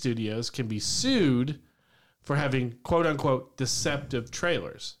movie studios can be sued for having quote unquote deceptive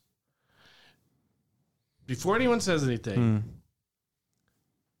trailers. Before anyone says anything,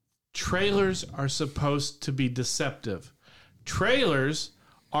 trailers are supposed to be deceptive. Trailers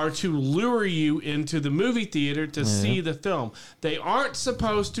are to lure you into the movie theater to see the film. They aren't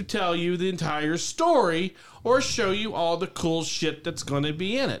supposed to tell you the entire story or show you all the cool shit that's going to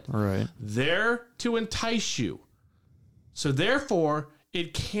be in it. Right. They're to entice you. So therefore,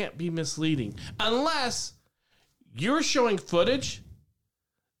 it can't be misleading unless you're showing footage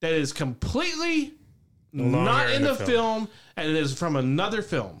that is completely not in the film and it is from another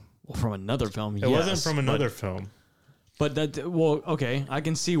film. Well, from another film, It wasn't from another film. But that, well, okay, I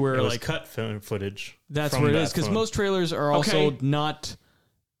can see where It was like cut film footage. that's from where it that is because film. most trailers are also Okay. not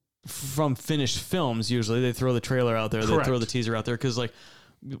from finished films. Usually, they throw the trailer out there, they Correct. throw the teaser out there because like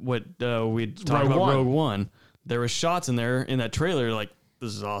what we talked Rogue about One. Rogue One, there was shots in there in that trailer like this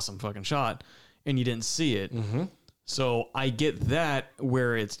is an awesome fucking shot, and you didn't see it. Mm-hmm. So I get that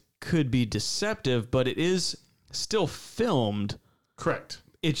where it could be deceptive, but it is still filmed. Correct.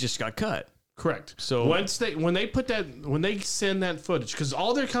 It just got cut. Correct. So- when they send that footage, because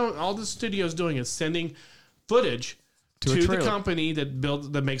all the studio's doing is sending footage To a to the trailer. company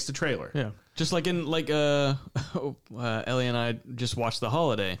that makes the trailer. Yeah, just like in like Ellie and I just watched The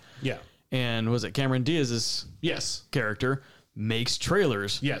Holiday, Yeah. and was it Cameron Diaz's Yes. character makes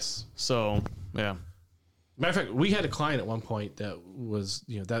trailers. Yes. So yeah, Matter of fact, we had a client at one point that was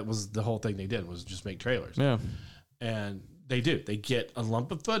the whole thing they did was just make trailers. yeah, And they do. They get a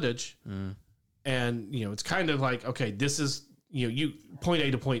lump of footage, and it's kind of like, okay, this is you point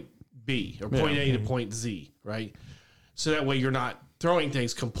A to point B or point A to point Z, right? So that way you're not throwing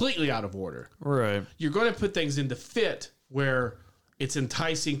things completely out of order. right. You're going to put things into fit where it's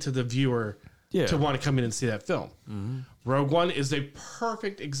enticing to the viewer Yeah. to want to come in and see that film. Rogue One is a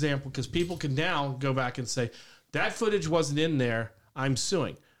perfect example because people can now go back and say that footage wasn't in there. I'm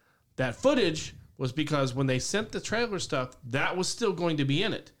suing. That footage was because when they sent the trailer stuff, that was still going to be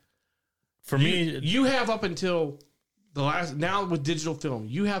in it. For me, You have up until the last, now with digital film,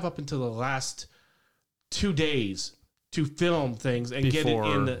 you have up until the last 2 days to film things and get it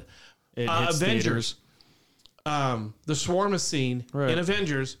Before in the It hits Avengers. The shawarma scene Right. in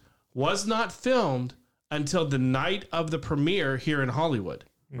Avengers was not filmed until the night of the premiere here in Hollywood.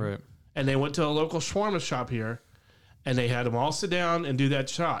 theaters. Right. And they went to a local shawarma shop here and they had them all sit down and do that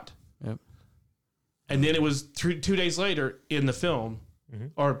shot. Yep. And then it was 2 days later in the film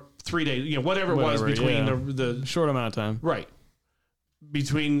or 3 days, whatever it was Whatever, between yeah. the Short amount of time. right.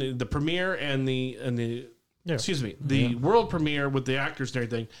 Between the premiere and the Yeah. excuse me, the world premiere with the actors and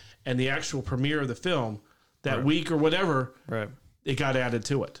everything and the actual premiere of the film that week or whatever, Right. it got added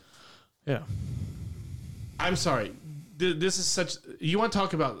to it. Yeah. I'm sorry. This is such. You want to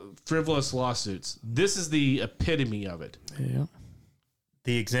talk about frivolous lawsuits? This is the epitome of it. Yeah.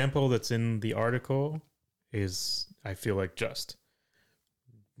 the example that's in the article is, I feel like, just.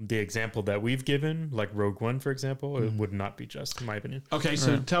 The example that we've given, like Rogue One, for example, it would not be just, in my opinion. Okay,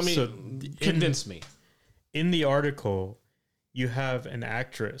 so tell me, So convince me. In the article, you have an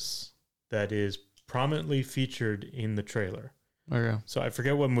actress that is prominently featured in the trailer. Okay. So I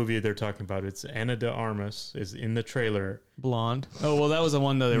forget what movie they're talking about. It's Ana de Armas is in the trailer. Blonde. Oh well, that was the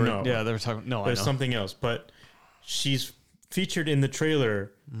one that they were. No. Yeah, they were talking. No, There's I know. something else, but she's featured in the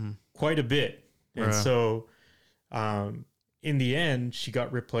trailer quite a bit. And Right. so in the end, she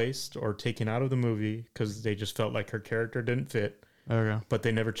got replaced or taken out of the movie because they just felt like her character didn't fit, Okay. but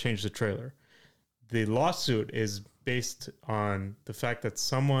they never changed the trailer. The lawsuit is based on the fact that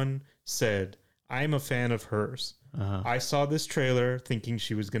someone said, I'm a fan of hers. Uh-huh. I saw this trailer thinking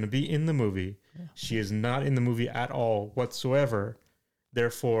she was going to be in the movie. She is not in the movie at all whatsoever.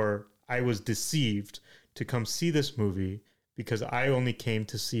 Therefore, I was deceived to come see this movie because I only came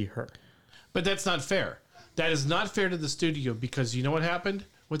to see her. But that's not fair. That is not fair to the studio because you know what happened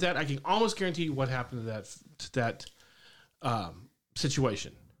with that? I can almost guarantee you what happened to that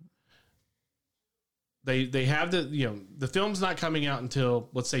situation. They have the film's not coming out until,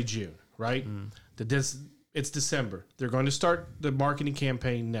 let's say, June, right? It's December. They're going to start the marketing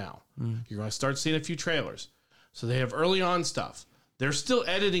campaign now. You're going to start seeing a few trailers. So they have early on stuff. They're still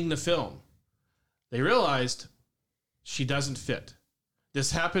editing the film. They realized she doesn't fit.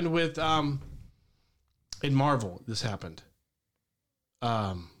 This happened with in Marvel. This happened.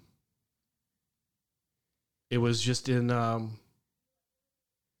 It was just in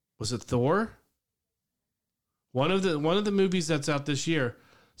was it Thor? One of the movies that's out this year,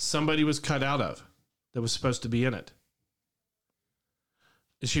 somebody was cut out of that was supposed to be in it.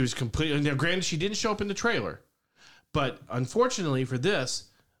 She was completely. Now, granted, she didn't show up in the trailer, but unfortunately for this,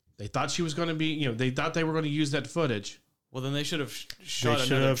 they thought she was going to be. They thought they were going to use that footage. Well, then they should have They shot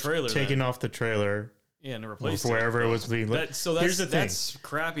should another have trailer. taken off the trailer and replaced wherever it was being. Here's the thing. That's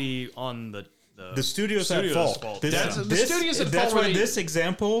crappy on the studio's at fault. The studio's at That's fault why when this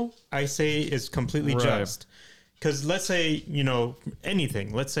example I say is completely Right. just. Because let's say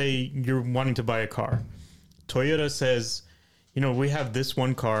anything. Let's say you're wanting to buy a car. Toyota says, we have this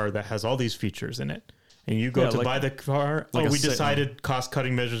one car that has all these features in it, and you go to buy the car. like We a Sit- decided cost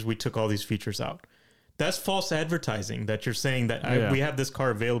cutting measures. We took all these features out. That's false advertising. That you're saying that we have this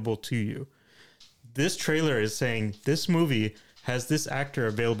car available to you. This trailer is saying this movie has this actor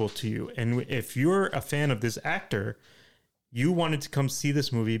available to you. And if you're a fan of this actor, you wanted to come see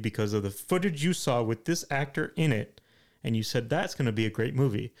this movie because of the footage you saw with this actor in it. And you said, that's going to be a great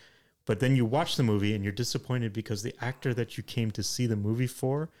movie. But then you watch the movie and you're disappointed because the actor that you came to see the movie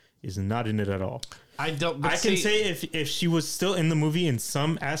for is not in it at all. I don't. I can say if she was still in the movie in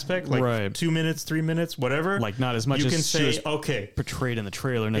some aspect, like Right. 2 minutes, 3 minutes, whatever, like not as much you as can she say, was okay, portrayed in the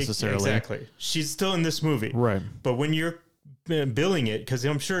trailer necessarily. exactly. She's still in this movie. Right. But when you're billing it, because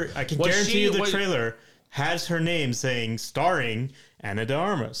I'm sure I can Was guarantee she- you the was- trailer has her name saying starring Ana de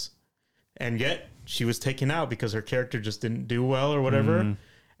Armas. And yet she was taken out because her character just didn't do well or whatever.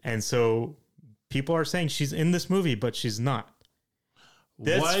 And so people are saying she's in this movie, but she's not.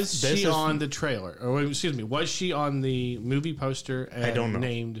 Was she on the trailer? Or excuse me, was she on the movie poster? And I don't know.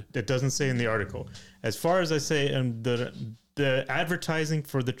 Named. It doesn't say in the article. As far as I say, the advertising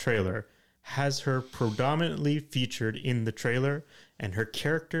for the trailer has her predominantly featured in the trailer, and her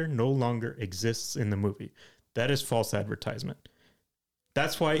character no longer exists in the movie. That is false advertisement.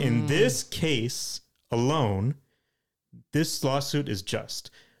 That's why in this case alone, this lawsuit is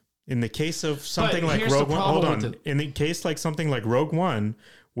just. In the case of something like here's the Rogue One, hold problem with on. it. In the case like something like Rogue One,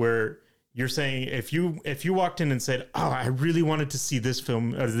 where you're saying if you walked in and said, "Oh, I really wanted to see this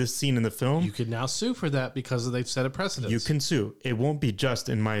film or this scene in the film," You could now sue for that because they've set a precedent. you can sue. It won't be just,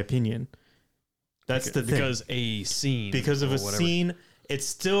 in my opinion. That's the thing. Because a scene. Because of or a whatever. scene, it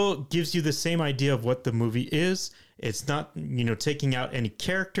still gives you the same idea of what the movie is. It's not, taking out any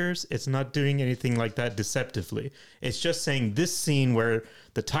characters. It's not doing anything like that deceptively. It's just saying this scene where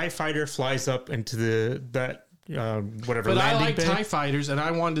the TIE fighter flies up into whatever But I landing like bay. TIE fighters, and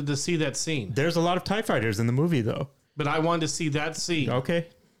I wanted to see that scene. There's a lot of TIE fighters in the movie, though. But I wanted to see that scene. Okay.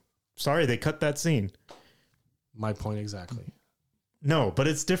 Sorry, they cut that scene. My point exactly. No, but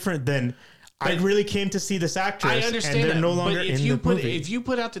it's different than I really came to see this actress. I understand and they're that, no longer but if in you the put movie. if you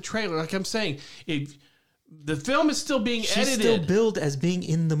put out the trailer, like I'm saying, if the film is still being She's edited, still billed as being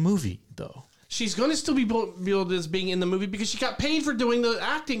in the movie, though. she's going to still be billed as being in the movie because she got paid for doing the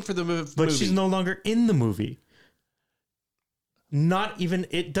acting for the movie. But she's no longer in the movie. Not even,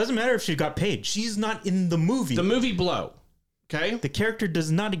 it doesn't matter if she got paid. She's not in the movie. The movie Blow. Okay? The character does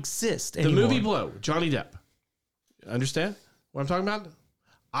not exist The anymore. movie Blow, Johnny Depp. Understand what I'm talking about?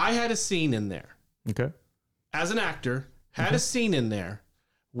 I had a scene in there Okay. as an actor, had a scene in there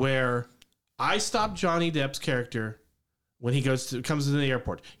where I stopped Johnny Depp's character when he comes into the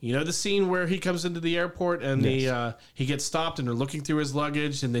airport. You know the scene where he comes into the airport and he gets stopped and they're looking through his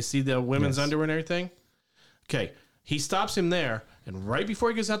luggage and they see the women's Yes. underwear and everything? Okay. He stops him there, and right before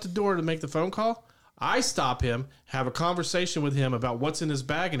he goes out the door to make the phone call, I stop him, have a conversation with him about what's in his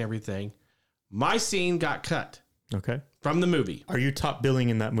bag and everything. My scene got cut Okay. from the movie. Are you top billing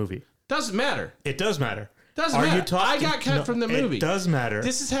in that movie? Doesn't matter. It does matter. Doesn't Are matter. you top? I got cut from the movie. It does matter.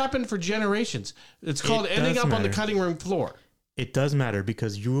 This has happened for generations. It's called It ending does up on the matter. cutting room floor. It does matter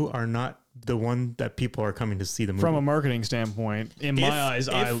because you are not the one that people are coming to see the movie. From a marketing standpoint, in my eyes,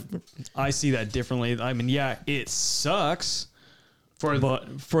 if- I see that differently. I mean, yeah, it sucks, For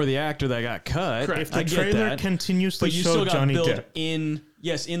but for the actor that got cut, Correct. if the I get trailer that. continuously But you show still got Johnny billed Depp,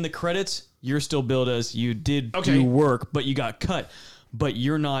 in the credits. You're still billed as you did Okay. do work, but you got cut. But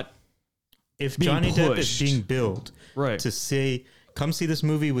you're not if being Johnny Depp is pushed. being billed right. to say, "Come see this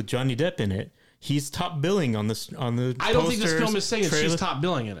movie with Johnny Depp in it," he's top billing on this on the. I don't think this posters, film is saying that trailer. she's top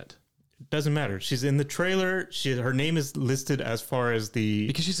billing in it. Doesn't matter. She's in the trailer. Her name is listed as far as the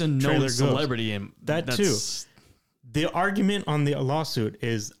because she's a trailer known goes. celebrity, and That that's- The argument on the lawsuit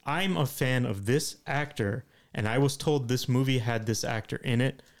is I'm a fan of this actor and I was told this movie had this actor in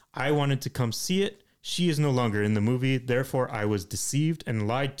it. I wanted to come see it. She is no longer in the movie. Therefore, I was deceived and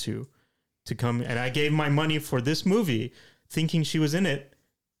lied to come. And I gave my money for this movie thinking she was in it.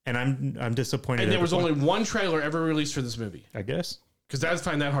 And I'm disappointed. And there at was the only point. one trailer ever released for this movie. I guess. because I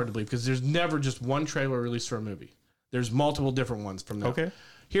find that hard to believe because there's never just one trailer released for a movie. There's multiple different ones from that. Okay.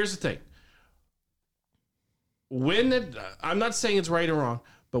 Here's the thing. I'm not saying it's right or wrong,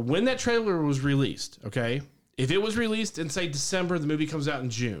 but when that trailer was released, okay, if it was released in say December, the movie comes out in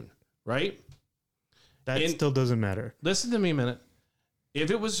June, right? That still doesn't matter. Listen to me a minute. If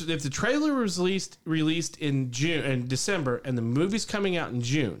the trailer was released in June and December, and the movie's coming out in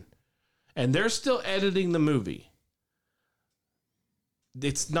June, and they're still editing the movie,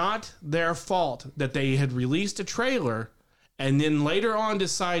 it's not their fault that they had released a trailer and then later on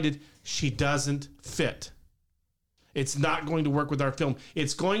decided she doesn't fit. It's not going to work with our film.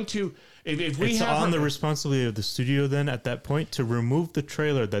 It's going to if we It's have on the responsibility of the studio then at that point to remove the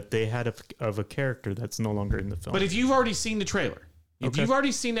trailer that they had of a character that's no longer in the film. But if you've already seen the trailer, if Okay. you've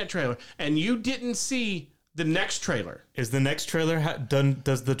already seen that trailer and you didn't see the next trailer, Is the next trailer done?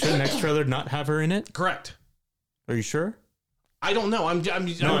 Does the next trailer not have her in it? correct? Are you sure? I don't know. I'm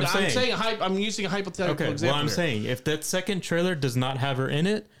using a hypothetical Okay. example. Well, I'm here. saying if that second trailer does not have her in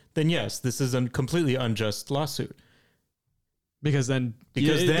it, then yes, this is a completely unjust lawsuit. Because then,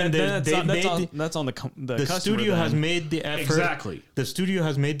 Because then that's on the The customer studio has then. made the effort. Exactly. The studio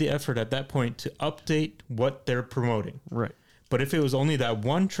has made the effort at that point to update what they're promoting. Right. But if it was only that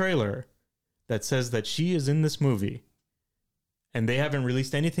one trailer that says that she is in this movie, and they haven't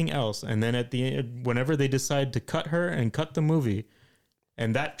released anything else, and then at the end, whenever they decide to cut her and cut the movie,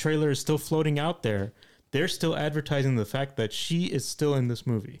 and that trailer is still floating out there, they're still advertising the fact that she is still in this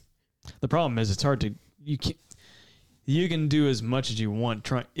movie. The problem is it's hard to you can do as much as you want.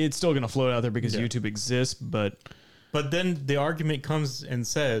 It's still going to float out there because Yeah. YouTube exists, but But then the argument comes and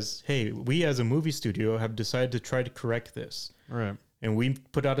says, hey, we as a movie studio have decided to try to correct this. right. And we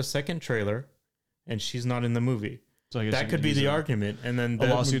put out a second trailer, and she's not in the movie. So I guess That you could can be use the a argument. And then a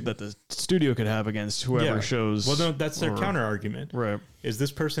lawsuit that the studio could have against whoever shows. Well, no, that's their or- counter argument. Right. Is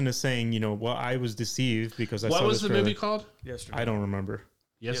this person is saying, well, I was deceived because I What saw was this the trailer. movie called? Yesterday. I don't remember.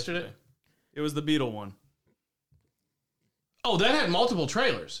 Yesterday. It was the Beetle one. Oh, that had multiple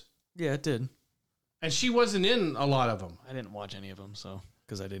trailers, Yeah, it did. and she wasn't in a lot of them. I didn't watch any of them, so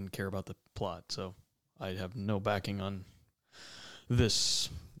because I didn't care about the plot, so I have no backing on this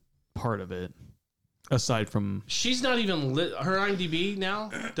part of it. Aside from She's not even her IMDb now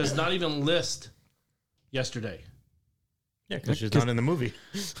does not even list Yesterday. Yeah, because she's not in the movie.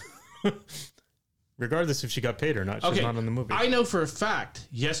 Regardless if she got paid or not, she's Okay, not in the movie. I know for a fact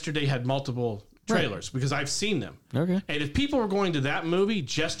Yesterday had multiple trailers because I've seen them. okay, And if people were going to that movie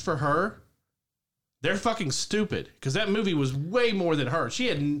just for her, they're fucking stupid because that movie was way more than her. She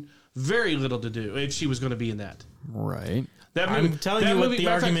had very little to do if she was going to be in that. right? That movie, I'm telling that you what movie- the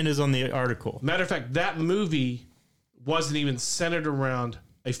matter of fact- argument is on the article. Matter of fact, that movie wasn't even centered around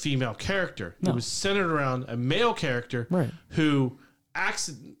a female character. No. It was centered around a male character Right. who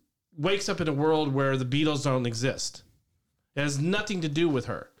wakes up in a world where the Beatles don't exist. It has nothing to do with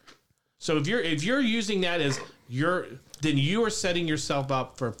her. So if you're using that as then you are setting yourself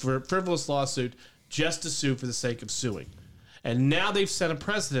up for a frivolous lawsuit just to sue for the sake of suing. And now they've set a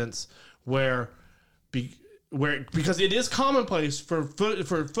precedence where because it is commonplace for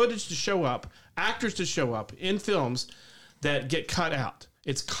footage to show up, actors to show up in films that get cut out.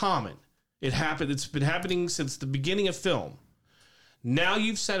 It's common. It happened. It's been happening since the beginning of film. Now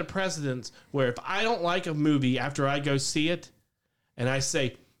you've set a precedence where if I don't like a movie after I go see it, and I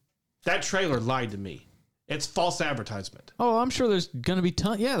say that trailer lied to me, it's false advertisement. Oh, I'm sure there's gonna be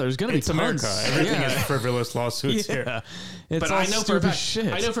tons. Yeah, there's gonna be It's tons. America. Everything yeah. is frivolous lawsuits here. Yeah. It's But all I know for a stupid fact.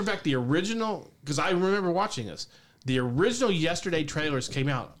 shit. I know for a fact the original, because I remember watching this. The original Yesterday trailers came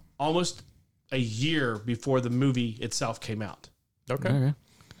out almost a year before the movie itself came out. Okay. Okay.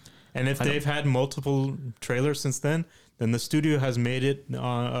 And if they've had multiple trailers since then the studio has made it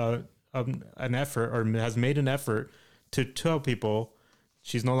an effort, or has made an effort to tell people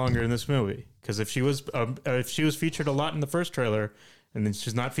she's no longer in this movie. Because if she was featured a lot in the first trailer, and then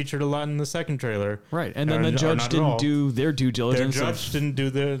she's not featured a lot in the second trailer, Right, and then or the not judge at all, didn't do their due their diligence. judge didn't do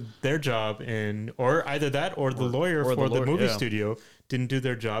their job or either that or the lawyer or for the the lawyer, movie yeah. studio didn't do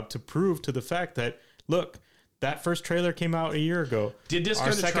their job to prove to the fact that, look, that first trailer came out a year ago. Did this Our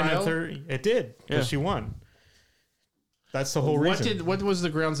go to second trial? and third, it did, because Yeah. she won. That's the whole reason. What was the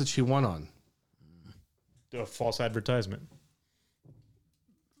grounds that she won on? A false advertisement.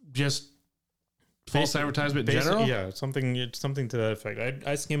 Just false advertisement in Basi- general? Yeah, something to that effect.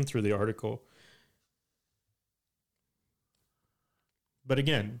 I skimmed through the article. But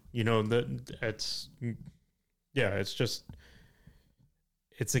again, it's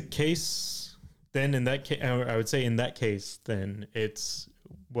a case. Then in that case, I would say in that case, then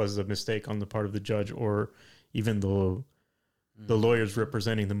was a mistake on the part of the judge or even the the lawyers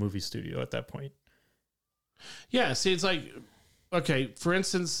representing the movie studio at that point. Yeah, see, it's like, okay, for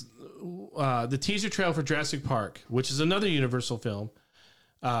instance, the teaser trailer for Jurassic Park, which is another Universal film,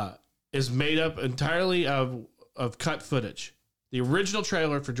 is made up entirely of cut footage. The original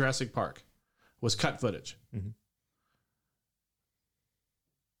trailer for Jurassic Park was cut footage. Mm-hmm.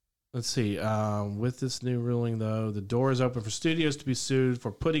 Let's see. With this new ruling, though, the door is open for studios to be sued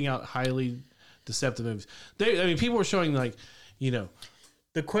for putting out highly deceptive movies. People were showing, like,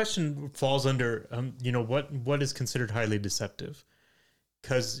 the question falls under, what is considered highly deceptive?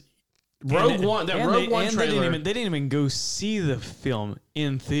 Because Rogue One trailer. They didn't even go see the film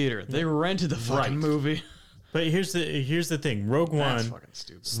in theater. They rented the fucking movie. But here's the thing: Rogue That's One fucking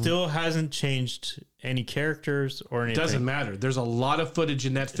stupid. still hasn't changed any characters or anything. Doesn't matter. There's a lot of footage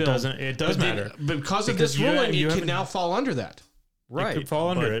in that film. It does matter. Because of this ruling, it can now fall under that. It could fall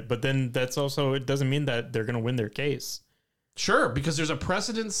under it, but then that's also, it doesn't mean that they're going to win their case. Sure, because there's a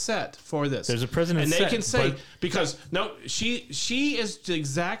precedent set for this. There's a precedent set. set. And they can say, but because, no, she is the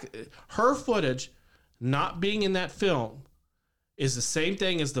exact, her footage not being in that film is the same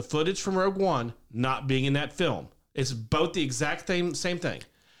thing as the footage from Rogue One not being in that film. It's both the exact same thing.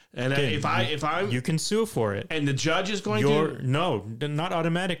 And again, if I'm, you can sue for it. And the judge is going No, not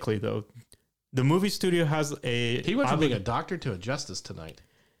automatically, though. The movie studio has a... He went from being a doctor to a justice tonight.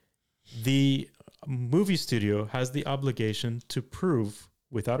 The movie studio has the obligation to prove,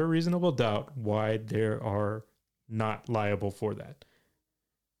 without a reasonable doubt, why they are not liable for that.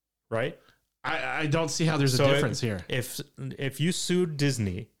 Right? I don't see how there's a difference here. If you sued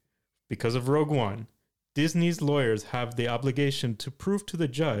Disney because of Rogue One, Disney's lawyers have the obligation to prove to the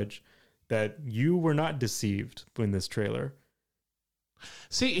judge that you were not deceived in this trailer.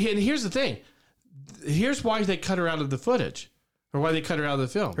 See, and here's the thing. Here's why they cut her out of the footage, or why they cut her out of the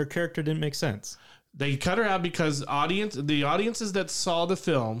film. Her character didn't make sense. They cut her out because the audiences that saw the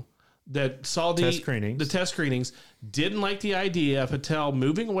film, that saw the test screenings, didn't like the idea of Patel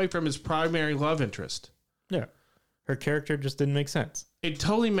moving away from his primary love interest. Yeah, her character just didn't make sense. It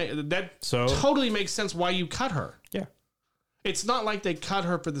totally totally makes sense why you cut her. Yeah. It's not like they cut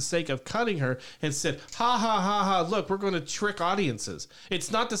her for the sake of cutting her and said, ha, ha, ha, ha, look, we're going to trick audiences.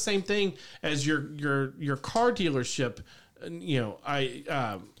 It's not the same thing as your car dealership,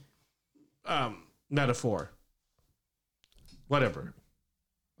 metaphor. Whatever.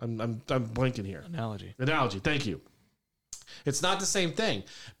 I'm blanking here. Analogy, thank you. It's not the same thing,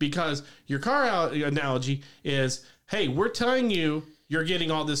 because your car analogy is, hey, we're telling you you're getting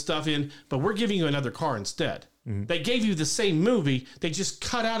all this stuff in, but we're giving you another car instead. Mm-hmm. They gave you the same movie. They just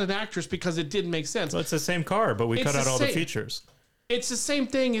cut out an actress because it didn't make sense. Well, it's the same car, but we cut out all the features. It's the same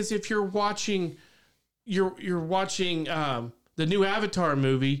thing as if you're watching, you're watching the new Avatar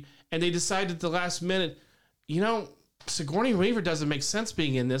movie, and they decide at the last minute, Sigourney Weaver doesn't make sense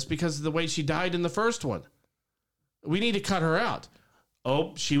being in this because of the way she died in the first one. We need to cut her out.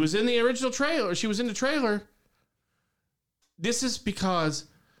 Oh, she was in the original trailer. She was in the trailer. This is because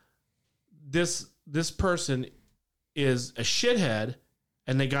this person is a shithead,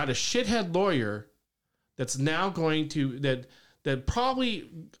 and they got a shithead lawyer that's now going to that probably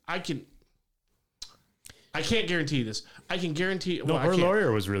I can't guarantee this. I can guarantee. No, her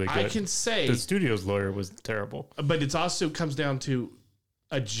lawyer was really good. I can say the studio's lawyer was terrible, but it also comes down to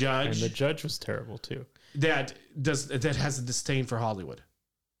a judge, and the judge was terrible too. That has a disdain for Hollywood.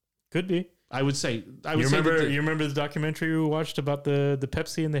 Could be. I would say. You remember the documentary we watched about the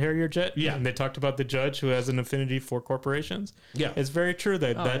Pepsi and the Harrier jet? Yeah, and they talked about the judge who has an affinity for corporations. Yeah, it's very true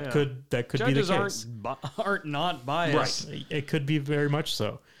that could be the case. Aren't not biased. Right, it could be very much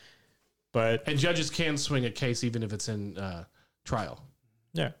so. And judges can swing a case even if it's in trial.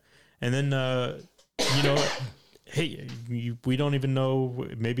 Yeah, and then hey, we don't even know.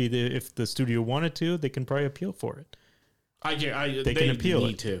 Maybe if the studio wanted to, they can probably appeal for it. They can appeal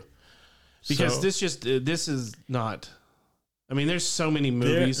it too, because this is not. I mean, there's so many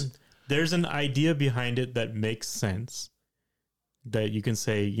movies. There's an idea behind it that makes sense. That you can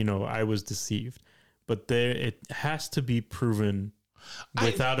say, I was deceived, but it has to be proven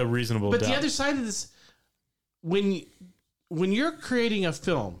without a reasonable doubt. But the other side of this, when you're creating a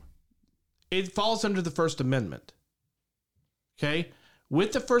film, it falls under the First Amendment. Okay?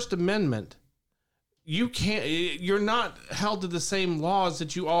 With the First Amendment, you're not held to the same laws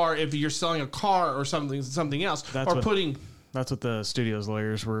that you are if you're selling a car or something else. That's what the studio's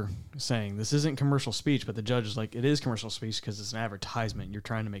lawyers were saying. This isn't commercial speech, but the judge is like, it is commercial speech because it's an advertisement. You're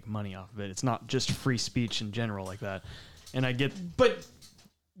trying to make money off of it. It's not just free speech in general like that. And I get, but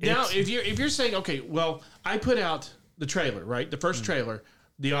now if you're saying, okay, well, I put out the trailer, right? The first trailer,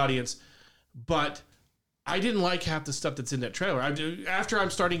 the audience, but I didn't like half the stuff that's in that trailer. After I'm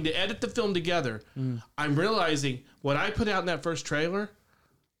starting to edit the film together, I'm realizing what I put out in that first trailer,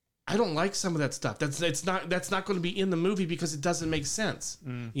 I don't like some of that stuff. That's not going to be in the movie because it doesn't make sense.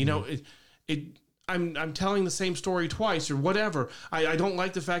 You know, I'm telling the same story twice or whatever. I don't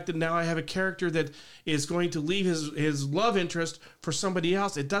like the fact that now I have a character that is going to leave his love interest for somebody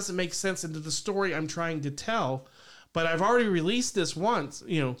else. It doesn't make sense into the story I'm trying to tell. But I've already released this once,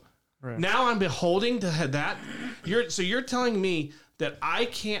 you know. Right. Now I'm beholding to that. You're telling me that I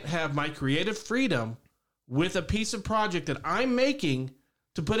can't have my creative freedom with a piece of project that I'm making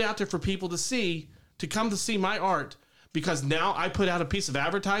to put out there for people to see, to come to see my art, because now I put out a piece of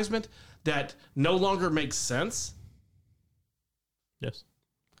advertisement that no longer makes sense? Yes.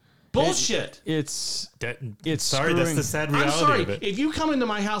 Bullshit. It's sorry, that's the sad reality I'm sorry. of it. If you come into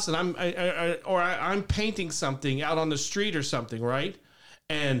my house and I'm painting something out on the street or something, right?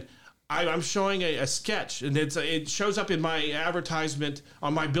 And I'm showing a sketch, and it shows up in my advertisement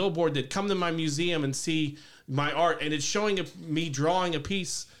on my billboard that come to my museum and see my art, and it's showing me drawing a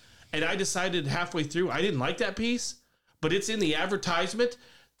piece, and I decided halfway through I didn't like that piece, but it's in the advertisement.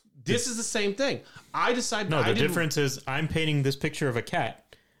 This is the same thing. I decided. No, the difference is I'm painting this picture of a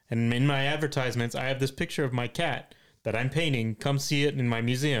cat, and in my advertisements I have this picture of my cat that I'm painting. Come see it in my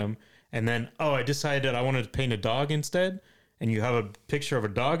museum, and then I decided I wanted to paint a dog instead. And you have a picture of a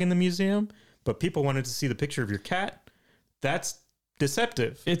dog in the museum, but people wanted to see the picture of your cat. That's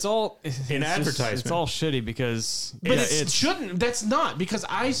deceptive. It's all in advertisement. It's all shitty because, but it shouldn't. That's not because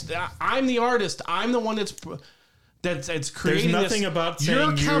I'm the artist. I'm the one that's creating. There's nothing this. About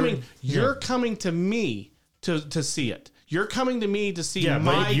saying you're coming to me to see it. You're coming to me to see my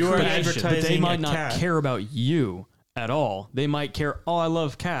but you are creation. advertising. But they might not cat. care about you at all. They might care. Oh, I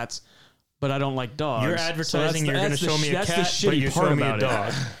love cats, but I don't like dogs. You're advertising. You're going to show me a cat, that's the but shitty you're part showing me a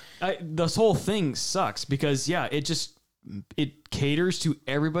about dog. This whole thing sucks because it caters to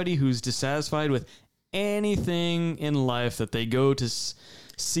everybody who's dissatisfied with anything in life that they go to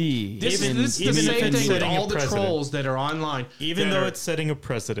see. This is the same thing with all the trolls that are online. Even though it's setting a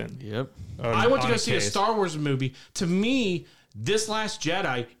precedent. Yep. I went to go see a Star Wars movie. To me, This Last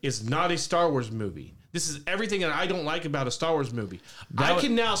Jedi is not a Star Wars movie. This is everything that I don't like about a Star Wars movie. I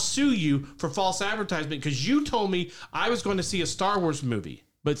can now sue you for false advertisement because you told me I was going to see a Star Wars movie.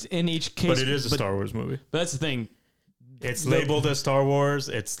 But in each case, But it is a Star Wars movie. But that's the thing. It's labeled as Star Wars.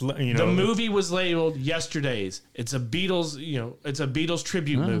 It's the movie was labeled Yesterday's. It's a Beatles, it's a Beatles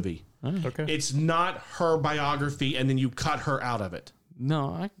tribute movie. Okay. It's not her biography, and then you cut her out of it.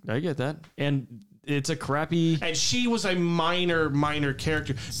 No, I get that, and it's a crappy. And she was a minor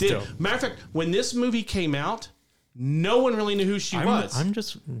character. Matter of fact, when this movie came out, no one really knew who she was. I'm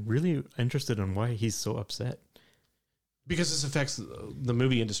just really interested in why he's so upset. Because this affects the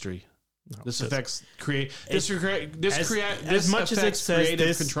movie industry. This affects as much as it says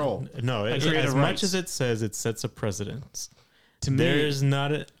creative control. No, as much as it says it sets a precedence. To me, there's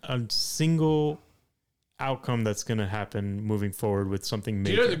not a single outcome that's going to happen moving forward with something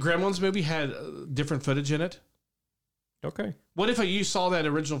major. Do you know the Gremlins movie had different footage in it? Okay. What if you saw that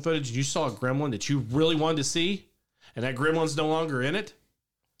original footage and you saw a gremlin that you really wanted to see, and that gremlin's no longer in it?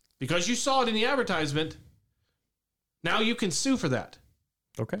 Because you saw it in the advertisement, now you can sue for that.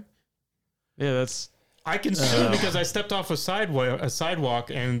 Okay. Yeah, I can sue because I stepped off a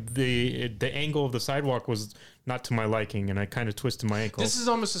sidewalk, and the angle of the sidewalk was not to my liking, and I kind of twisted my ankle. This is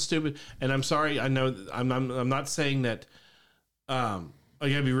almost as stupid, and I'm sorry. I know I'm not saying that. I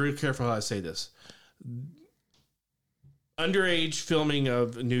gotta be really careful how I say this. Underage filming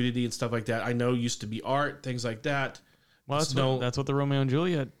of nudity and stuff like that, I know used to be art, things like that. Well, that's what the Romeo and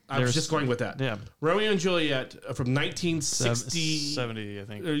Juliet. I was just going with that. Yeah, Romeo and Juliet from 1960, 70, I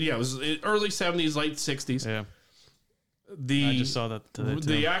think. Yeah, it was early 70s, late 60s. Yeah. I just saw that today, too.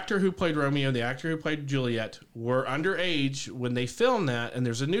 The actor who played Romeo and the actor who played Juliet were underage when they filmed that, and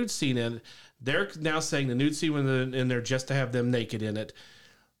there's a nude scene in it. They're now saying the nude scene was in there just to have them naked in it.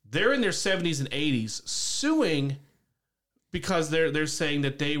 They're in their 70s and 80s suing because they're saying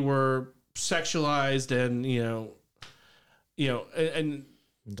that they were sexualized and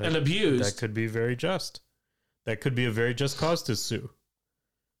and abused. That could be very just. That could be a very just cause to sue.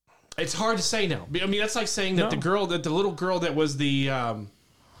 It's hard to say now. I mean, that's like saying that the little girl that was the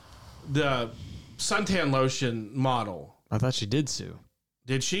suntan lotion model. I thought she did sue.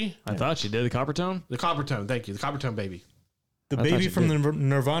 Did she? I thought she did. The Coppertone? The Coppertone, thank you. The Coppertone baby. The baby from the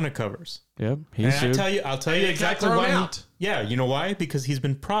Nirvana covers. Yep. I'll tell you exactly why. Yeah, you know why? Because he's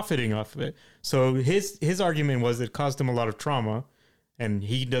been profiting off of it. So his argument was it caused him a lot of trauma, and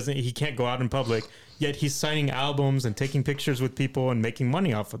he can't go out in public. Yet he's signing albums and taking pictures with people and making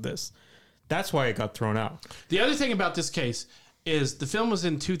money off of this. That's why it got thrown out. The other thing about this case is the film was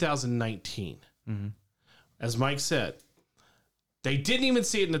in 2019. As Mike said, they didn't even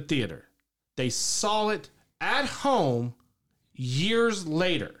see it in the theater. They saw it at home years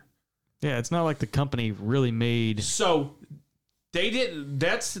later. Yeah, it's not like the company really made. So they did.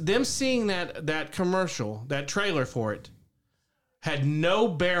 That's them seeing that commercial, that trailer for it, had no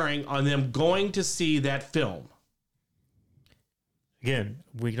bearing on them going to see that film. Again,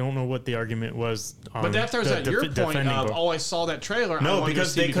 we don't know what the argument was. But that throws out your point of, I saw that trailer. I wanted to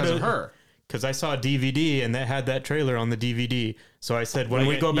see because of her. Because I saw a DVD and that had that trailer on the DVD. So I said, when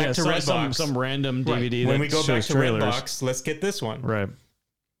we go back to Redbox, some random DVD. When we go back to trailers. Redbox, let's get this one. Right.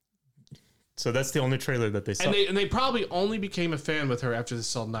 So that's the only trailer that they saw. And they probably only became a fan with her after they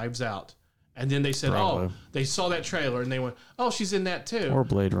saw Knives Out. And then they said, Probably. they saw that trailer and they went, oh, she's in that too. Or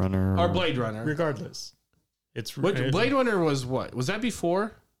Blade Runner. Or Blade Runner. Regardless. Blade Runner was what? Was that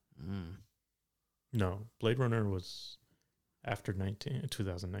before? No. Blade Runner was after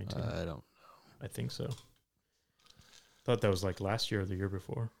 2019. I don't know. I think so. Thought that was like last year or the year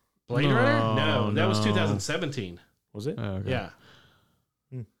before. Blade No, Runner? No, that was no. 2017. Was it? Okay. Yeah.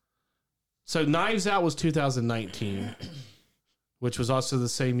 So Knives Out was 2019, which was also the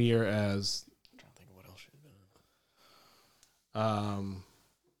same year as. I'm trying to think of what else she's been in.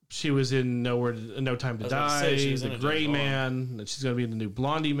 She was in No Time to Die, The Gray Man, and she's going to be in the new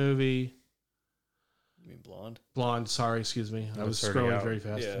Blondie movie. You mean Blonde? Blonde, sorry, excuse me. I was That's already scrolling out. very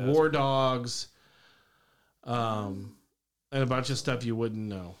fast. Yeah, War Dogs, and a bunch of stuff you wouldn't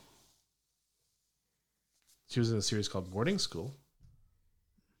know. She was in a series called Boarding School.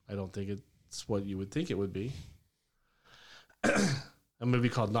 I don't think it's what you would think it would be. A movie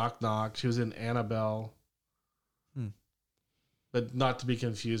called Knock Knock. She was in Annabelle. But not to be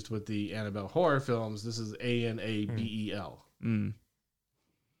confused with the Annabelle horror films. This is Annabel.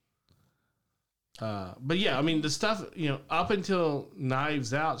 But yeah, I mean, the stuff, up until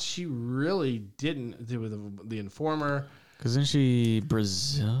Knives Out, she really didn't do with the Informer. Because isn't she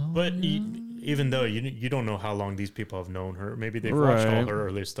Brazil? But even though you don't know how long these people have known her, maybe they've watched all her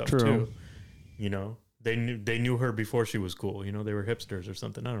earlier stuff too. They knew her before she was cool. They were hipsters or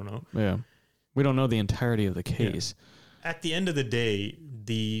something. I don't know. Yeah, we don't know the entirety of the case. Yeah. At the end of the day,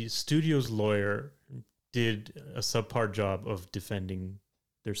 the studio's lawyer did a subpar job of defending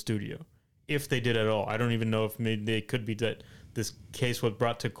their studio, if they did at all. I don't even know if maybe they could be that this case was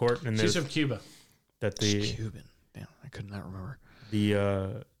brought to court and she's from Cuba. She's Cuban. Damn, I could not remember.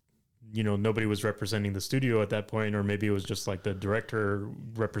 Nobody was representing the studio at that point, or maybe it was just like the director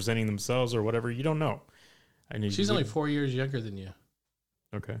representing themselves or whatever. You don't know. She's only 4 years younger than you.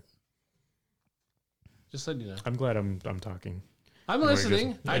 Okay. Just letting you know. I'm glad I'm talking. I'm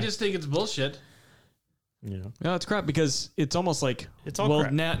listening. I just think it's bullshit. No, it's crap because it's almost like it's all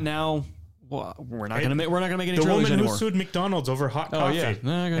crap. Now we're not gonna make any the trailers woman anymore. who sued McDonald's over hot coffee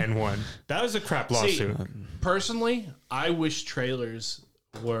and won. That was a crap lawsuit. See, personally, I wish trailers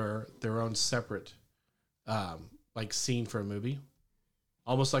were their own separate, scene for a movie,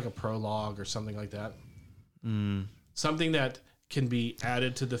 almost like a prologue or something like that. Something that can be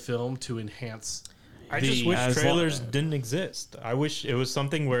added to the film to enhance. I just wish trailers didn't exist. I wish it was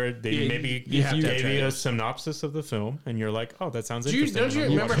something where they gave you a synopsis of the film, and you're like, "Oh, that sounds interesting." Don't you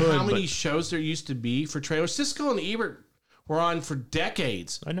remember how many shows there used to be for trailers? Siskel and Ebert were on for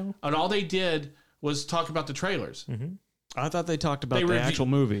decades. I know, and all they did was talk about the trailers. Mm-hmm. I thought they talked about the actual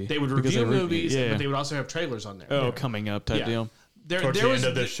movie. They would review movies, but they would also have trailers on there. Coming up type deal. Towards the end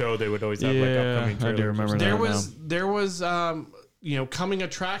of the show, they would always have upcoming trailers. I do remember that. There was coming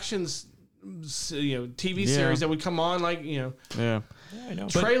attractions. TV series that would come on I know.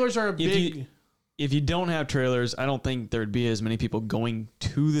 Trailers are a big. If you don't have trailers, I don't think there'd be as many people going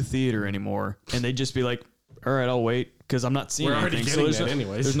to the theater anymore, and they'd just be like, "All right, I'll wait because I'm not seeing anything." So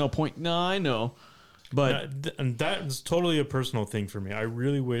there's no point. No, I know, but that's totally a personal thing for me. I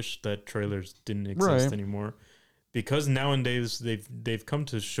really wish that trailers didn't exist anymore. Because nowadays they've come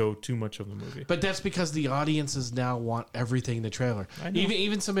to show too much of the movie. But that's because the audiences now want everything in the trailer.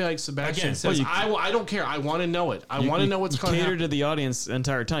 Even somebody like Sebastian says, I don't care. I want to know it. I want to know what's going to happen. You cater to the audience the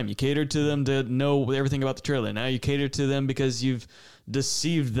entire time. You cater to them to know everything about the trailer. Now you cater to them because you've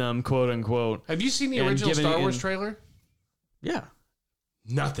deceived them, quote unquote. Have you seen the original Star Wars trailer? Yeah.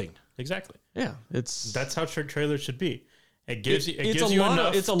 Nothing. Exactly. Yeah. That's how trailers should be. It gives you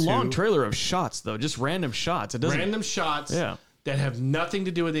enough. It's a long trailer of shots, though, just random shots. It doesn't random shots that have nothing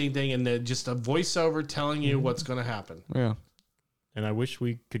to do with anything, and they're just a voiceover telling you what's going to happen. Yeah, and I wish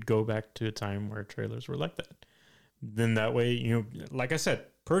we could go back to a time where trailers were like that. Then that way, like I said,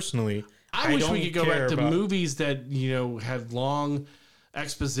 personally, I wish we could go back to movies that had long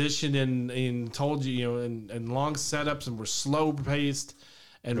exposition and told you, and long setups and were slow paced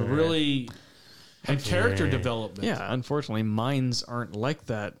and really had character development. Yeah, unfortunately, minds aren't like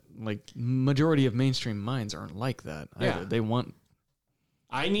that. Like majority of mainstream minds aren't like that. Yeah. Either. They want.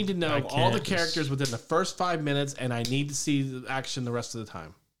 I need to know I all the can't- characters within the first 5 minutes, and I need to see the action the rest of the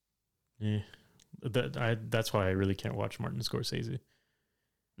time. Yeah. That's why I really can't watch Martin Scorsese.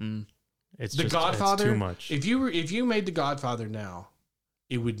 It's The just Godfather, it's too much. If you made The Godfather now,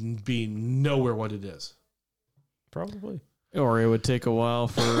 it would be nowhere what it is. Probably. Or it would take a while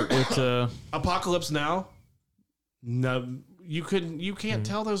for it to. Apocalypse Now, no, you can't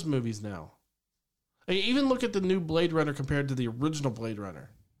tell those movies now. I mean, even look at the new Blade Runner compared to the original Blade Runner.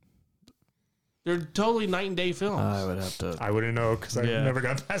 They're totally night and day films. I would have to. I wouldn't know because I Yeah. never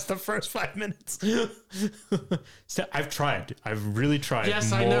got past the first 5 minutes. So I've tried. I've really tried.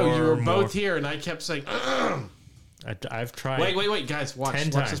 yes, I know you were more. both here, and I kept saying, "Ugh." I've tried. "Wait, guys, watch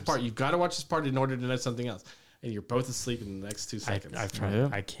 10 this times. part. You've got to watch this part in order to know something else." And you're both asleep in the next 2 seconds. I've tried. Yeah.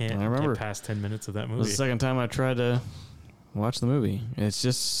 I can't I remember. get past 10 minutes of that It was movie. the second time I tried to watch the movie. It's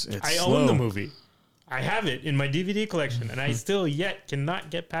I slow. own the movie. I have it in my DVD collection, and I still yet cannot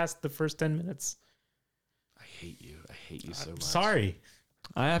get past the first 10 minutes. I hate you. I hate you so much. Sorry.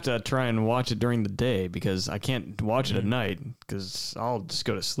 I have to try and watch it during the day because I can't watch it at night because I'll just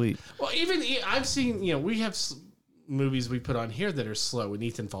go to sleep. Well, even I've seen, we have movies we put on here that are slow, and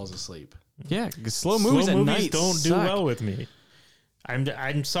Ethan falls asleep. Yeah, because slow movies at night don't do suck. well with me.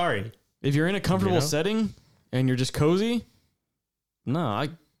 I'm sorry. If you're in a comfortable You know? setting and you're just cozy, no,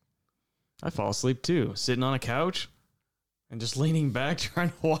 I fall asleep too, sitting on a couch and just leaning back trying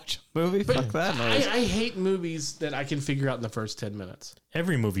to watch a movie. Fuck that noise. I hate movies that I can figure out in the first 10 minutes.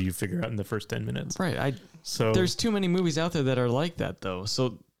 Every movie you figure out in the first 10 minutes. Right. So There's too many movies out there that are like that though.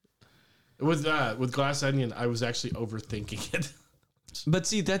 So, With Glass Onion, I was actually overthinking it. but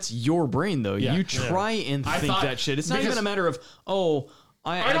see, that's your brain though. Yeah. You try and I think thought- that shit. It's not because- even a matter of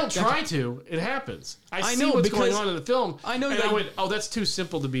I don't try to. It happens. I see know, what's going because on in the film. I know and that- I went, oh, that's too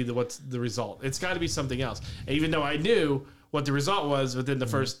simple to be what's the result. It's got to be something else. And even though I knew what the result was within the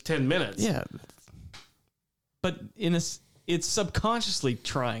first 10 minutes. Yeah. But it's subconsciously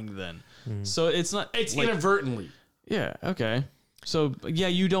trying then. So it's not. It's like, inadvertently. yeah. Okay. So yeah,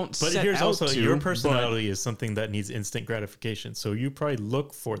 you don't. But set here's out also to, your but- personality is something that needs instant gratification. So you probably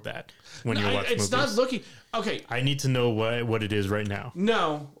look for that when you watch It's movies. not looking. Okay. I need to know what it is right now.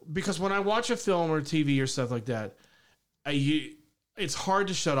 No, because when I watch a film or TV or stuff like that, it's hard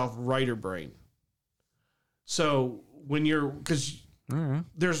to shut off writer brain. So when because Alright.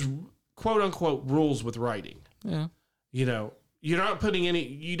 there's quote unquote rules with writing. Yeah. You're not putting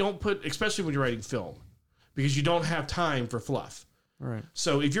you don't put, especially when you're writing film, because you don't have time for fluff. Right.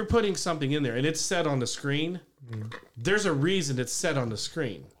 So if you're putting something in there and it's set on the screen, there's a reason it's set on the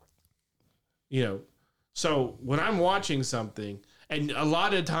screen. So when I'm watching something, and a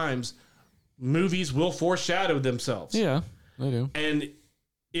lot of times movies will foreshadow themselves. Yeah, they do. And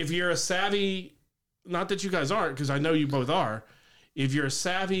if you're a savvy, not that you guys aren't, because I know you both are, if you're a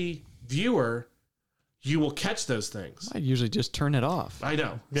savvy viewer, you will catch those things. I usually just turn it off. I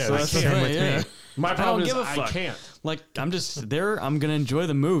know. Yeah, So that's I the can't. same with yeah. me. My problem is give a I fuck. can't. Like I'm just there. I'm gonna enjoy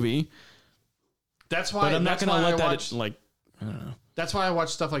the movie, That's why. but I'm not that's gonna why let I that watch, like. I don't know. That's why I watch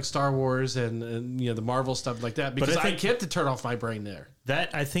stuff like Star Wars and the Marvel stuff like that, because I think- get to turn off my brain there.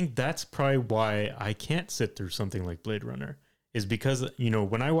 I think that's probably why I can't sit through something like Blade Runner, is because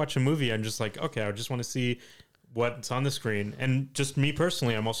when I watch a movie, I'm just like, okay, I just want to see what's on the screen. And just me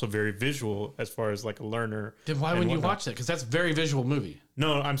personally, I'm also very visual as far as like a learner. Then why and wouldn't you whatnot. watch that? Because that's a very visual movie.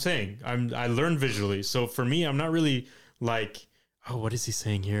 No, I'm saying I learn visually. So for me, I'm not really like, oh, what is he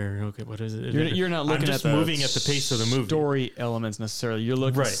saying here? Okay, what is it? You're not looking I'm just at the moving at the pace of the movie. story elements necessarily. You're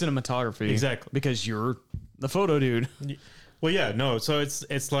looking Right. at cinematography, Exactly. because you're the photo dude. Well, yeah, no. So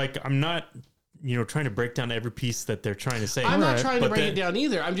it's like I'm not trying to break down every piece that they're trying to say. I'm not Alright. trying to But break then- it down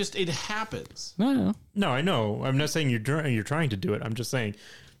either. I'm just, it happens. No, No, I know. I'm not saying you're trying to do it. I'm just saying,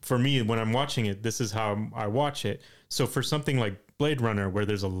 for me, when I'm watching it, this is how I watch it. So for something like Blade Runner, where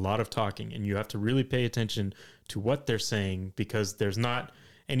there's a lot of talking and you have to really pay attention to what they're saying, because there's not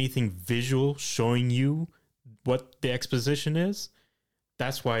anything visual showing you what the exposition is,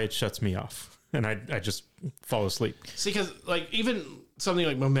 that's why it shuts me off. And I just fall asleep. See, because like even something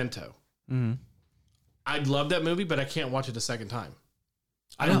like Memento, I'd love that movie, but I can't watch it a second time.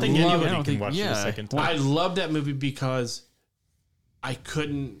 I don't think anybody I don't can think- watch it yeah. a second time. I love that movie because I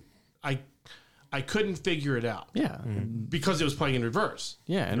couldn't figure it out yeah, because it was playing in reverse.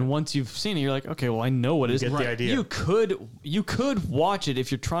 yeah. And once you've seen it, you're like, okay, well, I know what it is. get the Right. idea. You could watch it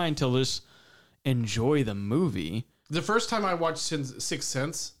if you're trying to just enjoy the movie. The first time I watched Sixth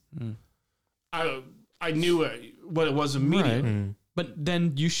Sense, I knew what it was immediately. Right. But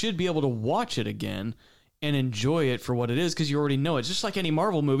then you should be able to watch it again and enjoy it for what it is because you already know it. It's just like any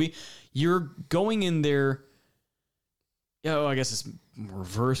Marvel movie. You're going in there. I guess it's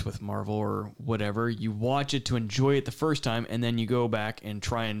reverse with Marvel or whatever. You watch it to enjoy it the first time, and then you go back and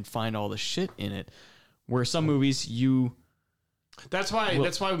try and find all the shit in it. Where some movies That's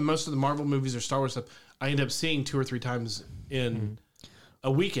why most of the Marvel movies or Star Wars stuff I end up seeing 2 or 3 times in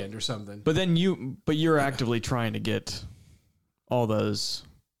a weekend or something. But then you're actively trying to get all those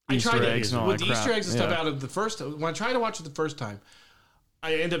Easter eggs and all with that the crap. Easter eggs and stuff out of the first. When I try to watch it the first time,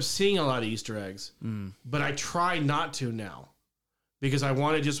 I end up seeing a lot of Easter eggs. But I try not to now because I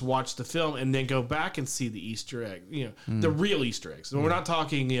want to just watch the film and then go back and see the Easter egg. The real Easter eggs. We're not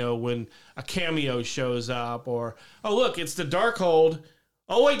talking when a cameo shows up or look, it's the Darkhold.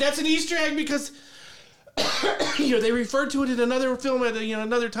 Oh wait, that's an Easter egg because they referred to it in another film at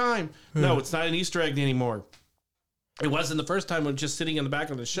another time. No, it's not an Easter egg anymore. It wasn't the first time when just sitting in the back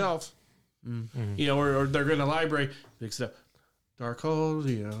of the shelf. Or they're in a library, picks it up.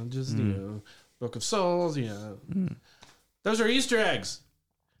 Darkhold, Book of Souls, Those are Easter eggs.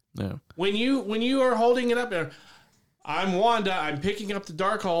 Yeah. When you are holding it up there, I'm Wanda, I'm picking up the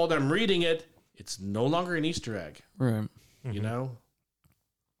Darkhold, I'm reading it, it's no longer an Easter egg. Right. Yeah.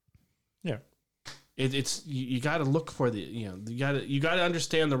 It's you got to look for the you got to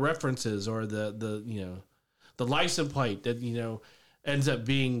understand the references or the license plate that ends up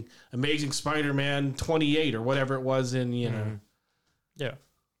being Amazing Spider-Man 28 or whatever it was in it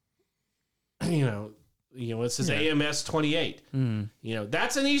says AMS 28.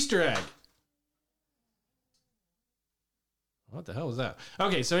 That's an Easter egg. What the hell was that?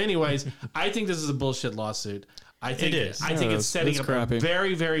 Okay, so anyways, I think this is a bullshit lawsuit. I think it is. I think it's setting up crappy. a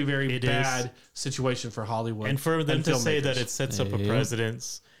very, very, very bad situation for Hollywood. And for them to say filmmakers. that it sets up a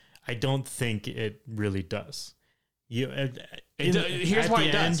precedence, I don't think it really does. Here's why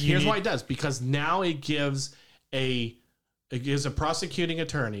it does. Here's why it does. Because now it gives a prosecuting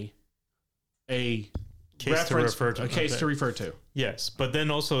attorney a case to refer to. A case to refer to. Yes, but then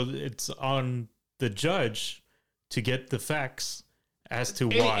also it's on the judge to get the facts as to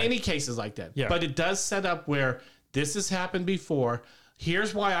why. Any cases like that. Yeah. But it does set up where this has happened before.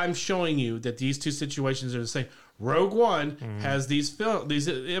 Here's why I'm showing you that these two situations are the same. Rogue One has these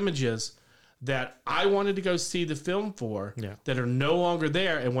images that I wanted to go see the film for that are no longer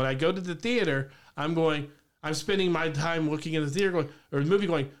there. And when I go to the theater, I'm spending my time looking at the theater or the movie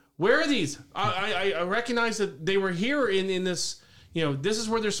going, where are these? I recognize that they were here in this, this is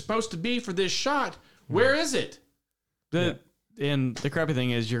where they're supposed to be for this shot. Where is it? And the crappy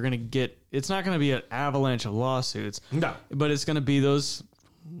thing is it's not going to be an avalanche of lawsuits. No. But it's going to be those,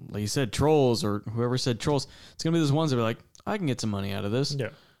 like you said, trolls or whoever said trolls. It's going to be those ones that are like, I can get some money out of this. Yeah.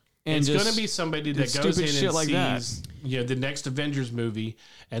 And it's going to be somebody that goes in and like sees the next Avengers movie,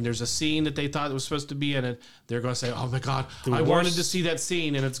 and there's a scene that they thought was supposed to be in it. They're going to say, oh my God, I wanted to see that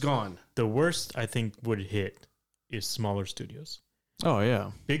scene, and it's gone. The worst, I think, would hit is smaller studios. Oh, yeah.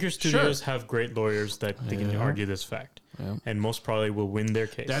 Bigger studios have great lawyers that they can argue this fact. Yeah. And most probably will win their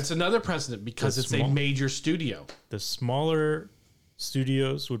case. That's another precedent because it's a major studio. The smaller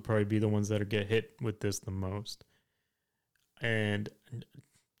studios would probably be the ones that get hit with this the most. And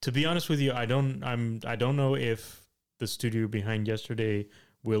to be honest with you, I don't know if the studio behind Yesterday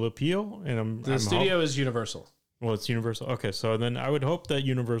will appeal. And the studio is Universal. Well, it's Universal. Okay, so then I would hope that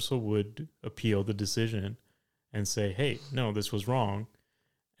Universal would appeal the decision and say, hey, no, this was wrong.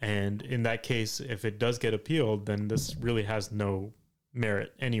 And in that case, if it does get appealed, then this really has no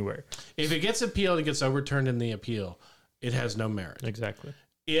merit anywhere. If it gets appealed, it gets overturned in the appeal, it has no merit. Exactly.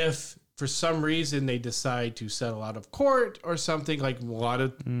 If for some reason they decide to settle out of court or something, like a lot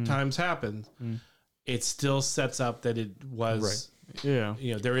of times happens, it still sets up that it was,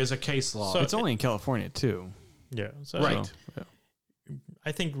 there is a case law. So it's only in California, too. Yeah. So, right. So,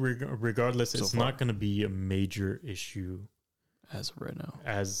 I think regardless, it's not going to be a major issue as of right now,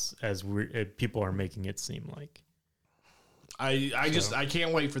 as people are making it seem like. I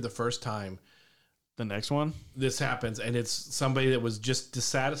can't wait for the first time the next one this happens, and it's somebody that was just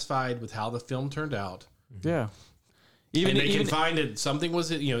dissatisfied with how the film turned out. Yeah. Even they can find it. Something was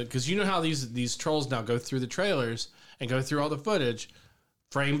because how these trolls now go through the trailers and go through all the footage,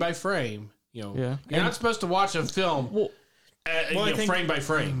 frame by frame. You're not supposed to watch a film. I think frame by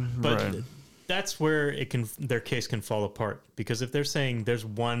frame, but that's where their case can fall apart, because if they're saying there's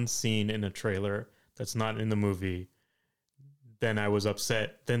one scene in a trailer that's not in the movie, then I was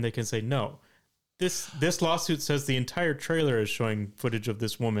upset. Then they can say no. This lawsuit says the entire trailer is showing footage of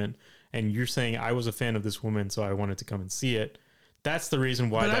this woman, and you're saying I was a fan of this woman, so I wanted to come and see it. That's the reason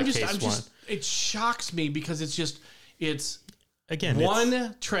why But that won. It shocks me because it's Again,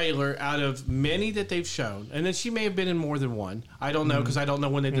 one trailer out of many that they've shown, and then she may have been in more than one. I don't know because I don't know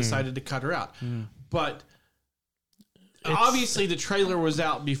when they decided to cut her out. But obviously, the trailer was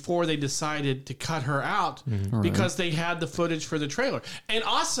out before they decided to cut her out because they had the footage for the trailer, and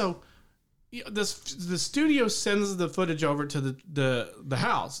also the studio sends the footage over to the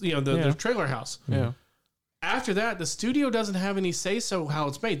house, the trailer house. Yeah. After that, the studio doesn't have any say so how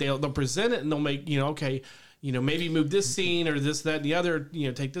it's made. They'll present it and they'll make okay. Maybe move this scene or this, that, and the other.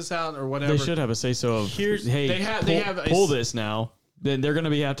 Take this out or whatever. They should have a say so of hey, they have pull this now. Then they're going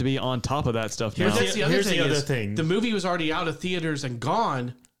to have to be on top of that stuff now. Here's the other thing. thing. The movie was already out of theaters and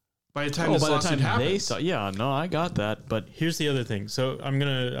gone by the time this lawsuit happened. They saw, I got that. But here's the other thing. So I'm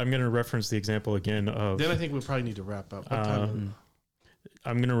gonna reference the example again of. Then I think we probably need to wrap up. What time?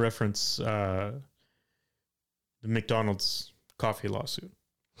 I'm gonna reference the McDonald's coffee lawsuit.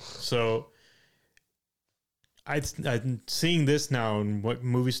 So. I'm seeing this now and what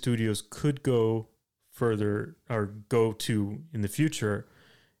movie studios could go further or go to in the future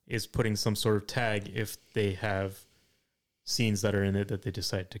is putting some sort of tag if they have scenes that are in it that they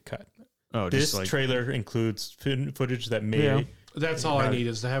decide to cut. Oh, this trailer includes footage that may. That's all I need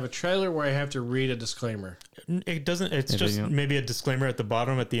is to have a trailer where I have to read a disclaimer. It doesn't. It's just maybe a disclaimer at the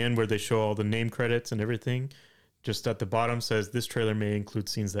bottom, at the end, where they show all the name credits and everything. Just at the bottom says this trailer may include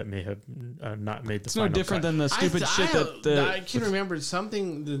scenes that may have not made the. It's final no different cut. than the stupid shit I can remember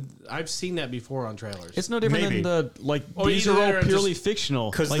something. I've seen that before on trailers. It's no different Maybe. than these are all purely fictional.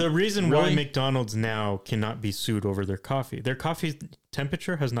 Because the reason why McDonald's now cannot be sued over their coffee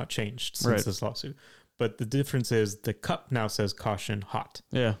temperature has not changed since this lawsuit. But the difference is the cup now says caution hot.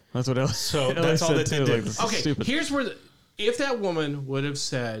 Yeah, that's what else. So that's all that they did. Here's where if that woman would have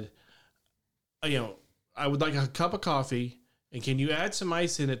said, I would like a cup of coffee, and can you add some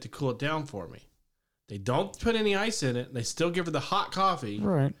ice in it to cool it down for me? They don't put any ice in it, and they still give her the hot coffee.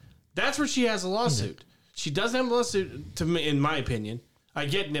 Right. That's where she has a lawsuit. She doesn't have a lawsuit, in my opinion. I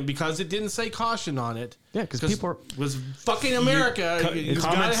get it because it didn't say caution on it. Yeah, because people was fucking America.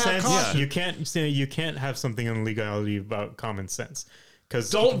 Common sense. You can't have something in legality about common sense. Because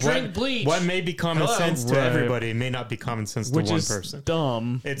don't drink bleach. What may be common sense to everybody may not be common sense to one person.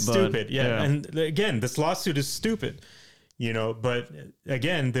 Dumb. It's stupid. Yeah. And again, this lawsuit is stupid. But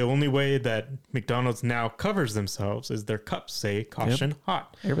again, the only way that McDonald's now covers themselves is their cups say caution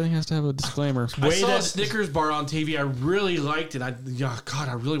hot. Everything has to have a disclaimer. I saw a Snickers bar on TV. I really liked it. I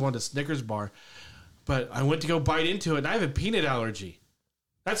really wanted a Snickers bar. But I went to go bite into it, and I have a peanut allergy.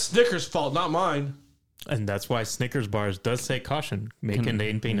 That's Snickers' fault, not mine. And that's why Snickers bars does say caution may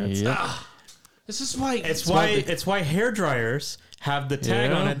contain peanuts. Yep. This is why it's why hair dryers have the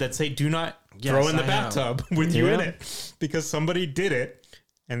tag on it that say do not throw in the bathtub with you in it because somebody did it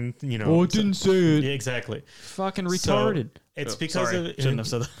and Oh, it didn't say it. Yeah, exactly. Fucking retarded. It's because of shouldn't have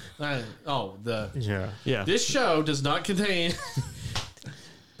said that. Yeah. This show does not contain.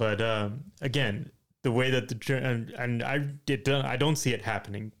 But again, the way that I don't see it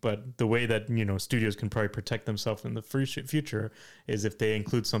happening, but the way that studios can probably protect themselves in the future is if they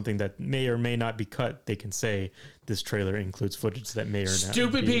include something that may or may not be cut, they can say this trailer includes footage that may or not.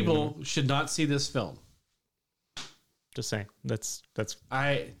 Stupid people should not see this film. Just saying. That's.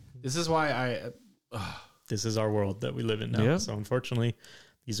 This is why This is our world that we live in now. Yeah. So unfortunately,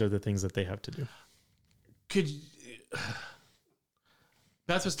 these are the things that they have to do.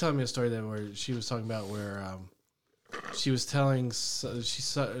 Beth was telling me a story then where she was talking about where she was telling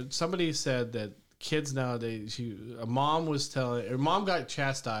somebody said that kids nowadays her mom got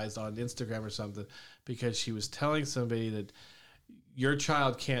chastised on Instagram or something because she was telling somebody that your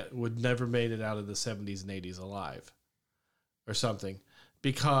child would never made it out of the 70s and 80s alive or something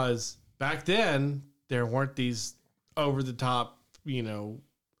because back then there weren't these over the top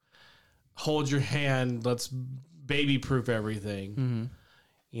hold your hand, let's baby proof everything. Mm-hmm.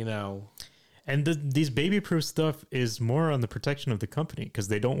 And these baby-proof stuff is more on the protection of the company because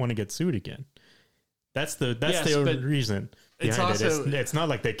they don't want to get sued again. That's the reason behind it. It's not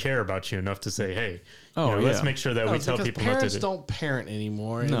like they care about you enough to say, "Hey, let's make sure that we tell people not to do." Parents don't parent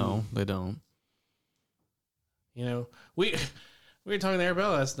anymore. No, they don't. We were talking to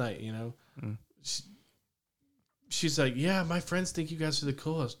Arabella last night. She's like, "Yeah, my friends think you guys are the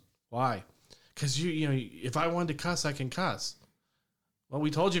coolest. Why? Because if I wanted to cuss, I can cuss." Well, we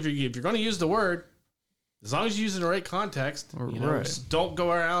told you if you're going to use the word, as long as you use it in the right context, just don't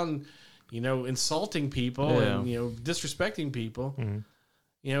go around, insulting people and disrespecting people.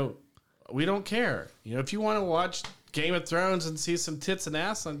 Mm-hmm. We don't care. If you want to watch Game of Thrones and see some tits and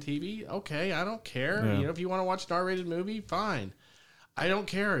ass on TV, okay, I don't care. Yeah. You know, if you want to watch an R-rated movie, fine. I don't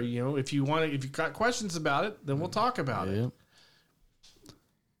care. You know, if you've got questions about it, then we'll talk about it.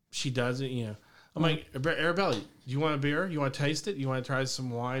 She doesn't, you know. I'm like, Arabella, do you want a beer? You want to taste it? You want to try some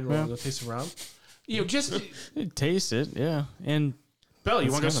wine? You want to taste some rum? You know, just Taste it, yeah. And Bella,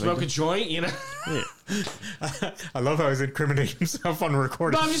 you want to go kind of smoke a a joint? You know. I love how he's incriminating himself on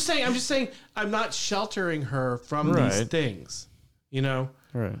recording. No, I'm just saying. I'm not sheltering her from these Right. things. You know.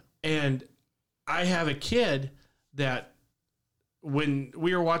 right. And I have a kid that when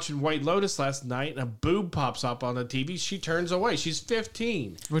we were watching White Lotus last night and a boob pops up on the TV, she turns away. She's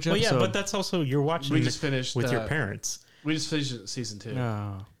 15. Which Well, yeah, episode? but that's also you're watching. We just finished with your parents. We just finished season 2.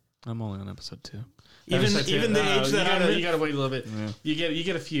 Oh, I'm only on episode 2. Even the age that you gotta wait a little bit. Yeah. You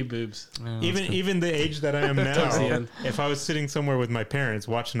get a few boobs. even the age that I am the now, end. if I was sitting somewhere with my parents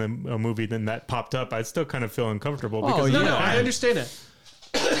watching a movie, then that popped up, I'd still kind of feel uncomfortable. Because Oh, No, yeah. no, I understand that.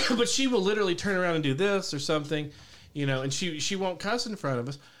 But she will literally turn around and do this or something, you know, and she won't cuss in front of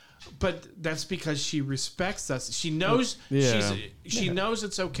us. But that's because she respects us. She knows Yeah. she knows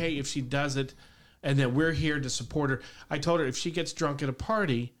it's okay if she does it, and that we're here to support her. I told her if she gets drunk at a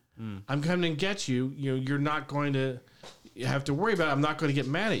party, I'm coming and get you. You know, you're not going to have to worry about it. I'm not going to get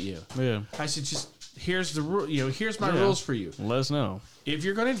mad at you. Yeah. I said, just here's the rule. You know, here's my rules for you. Let us know. If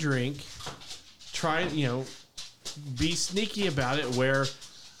you're going to drink, try, you know, be sneaky about it. Where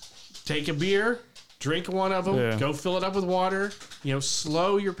take a beer, drink one of them, Yeah. go fill it up with water. You know,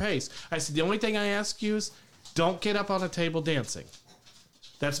 slow your pace. I said the only thing I ask you is don't get up on a table dancing.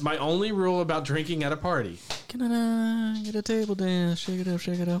 That's my only rule about drinking at a party. Can I get a table dance? Shake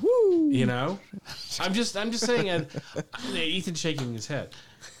it up. Woo! You know, I'm just saying. And Ethan's shaking his head.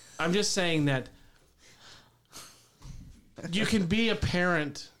 I'm just saying that you can be a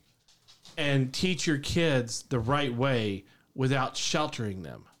parent and teach your kids the right way without sheltering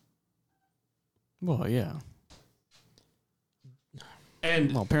them. Well, yeah.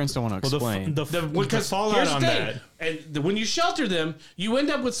 And Well, parents don't want to explain. the because fallout here's the on thing, that. and when you shelter them, you end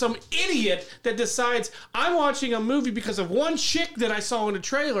up with some idiot that decides I'm watching a movie because of one chick that I saw in a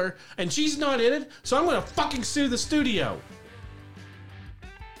trailer, and she's not in it, so I'm going to fucking sue the studio.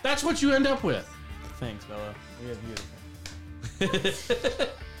 That's what you end up with. Thanks, Bella. We have beautiful.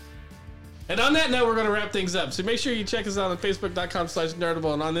 And on that note, we're going to wrap things up. So make sure you check us out on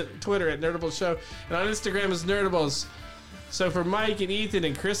Facebook.com/Nerdable and on Twitter at Nerdable Show and on Instagram as Nerdables. So for Mike and Ethan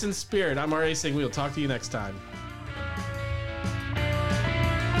and Chris and Spirit, I'm R.A. Singh. We'll talk to you next time.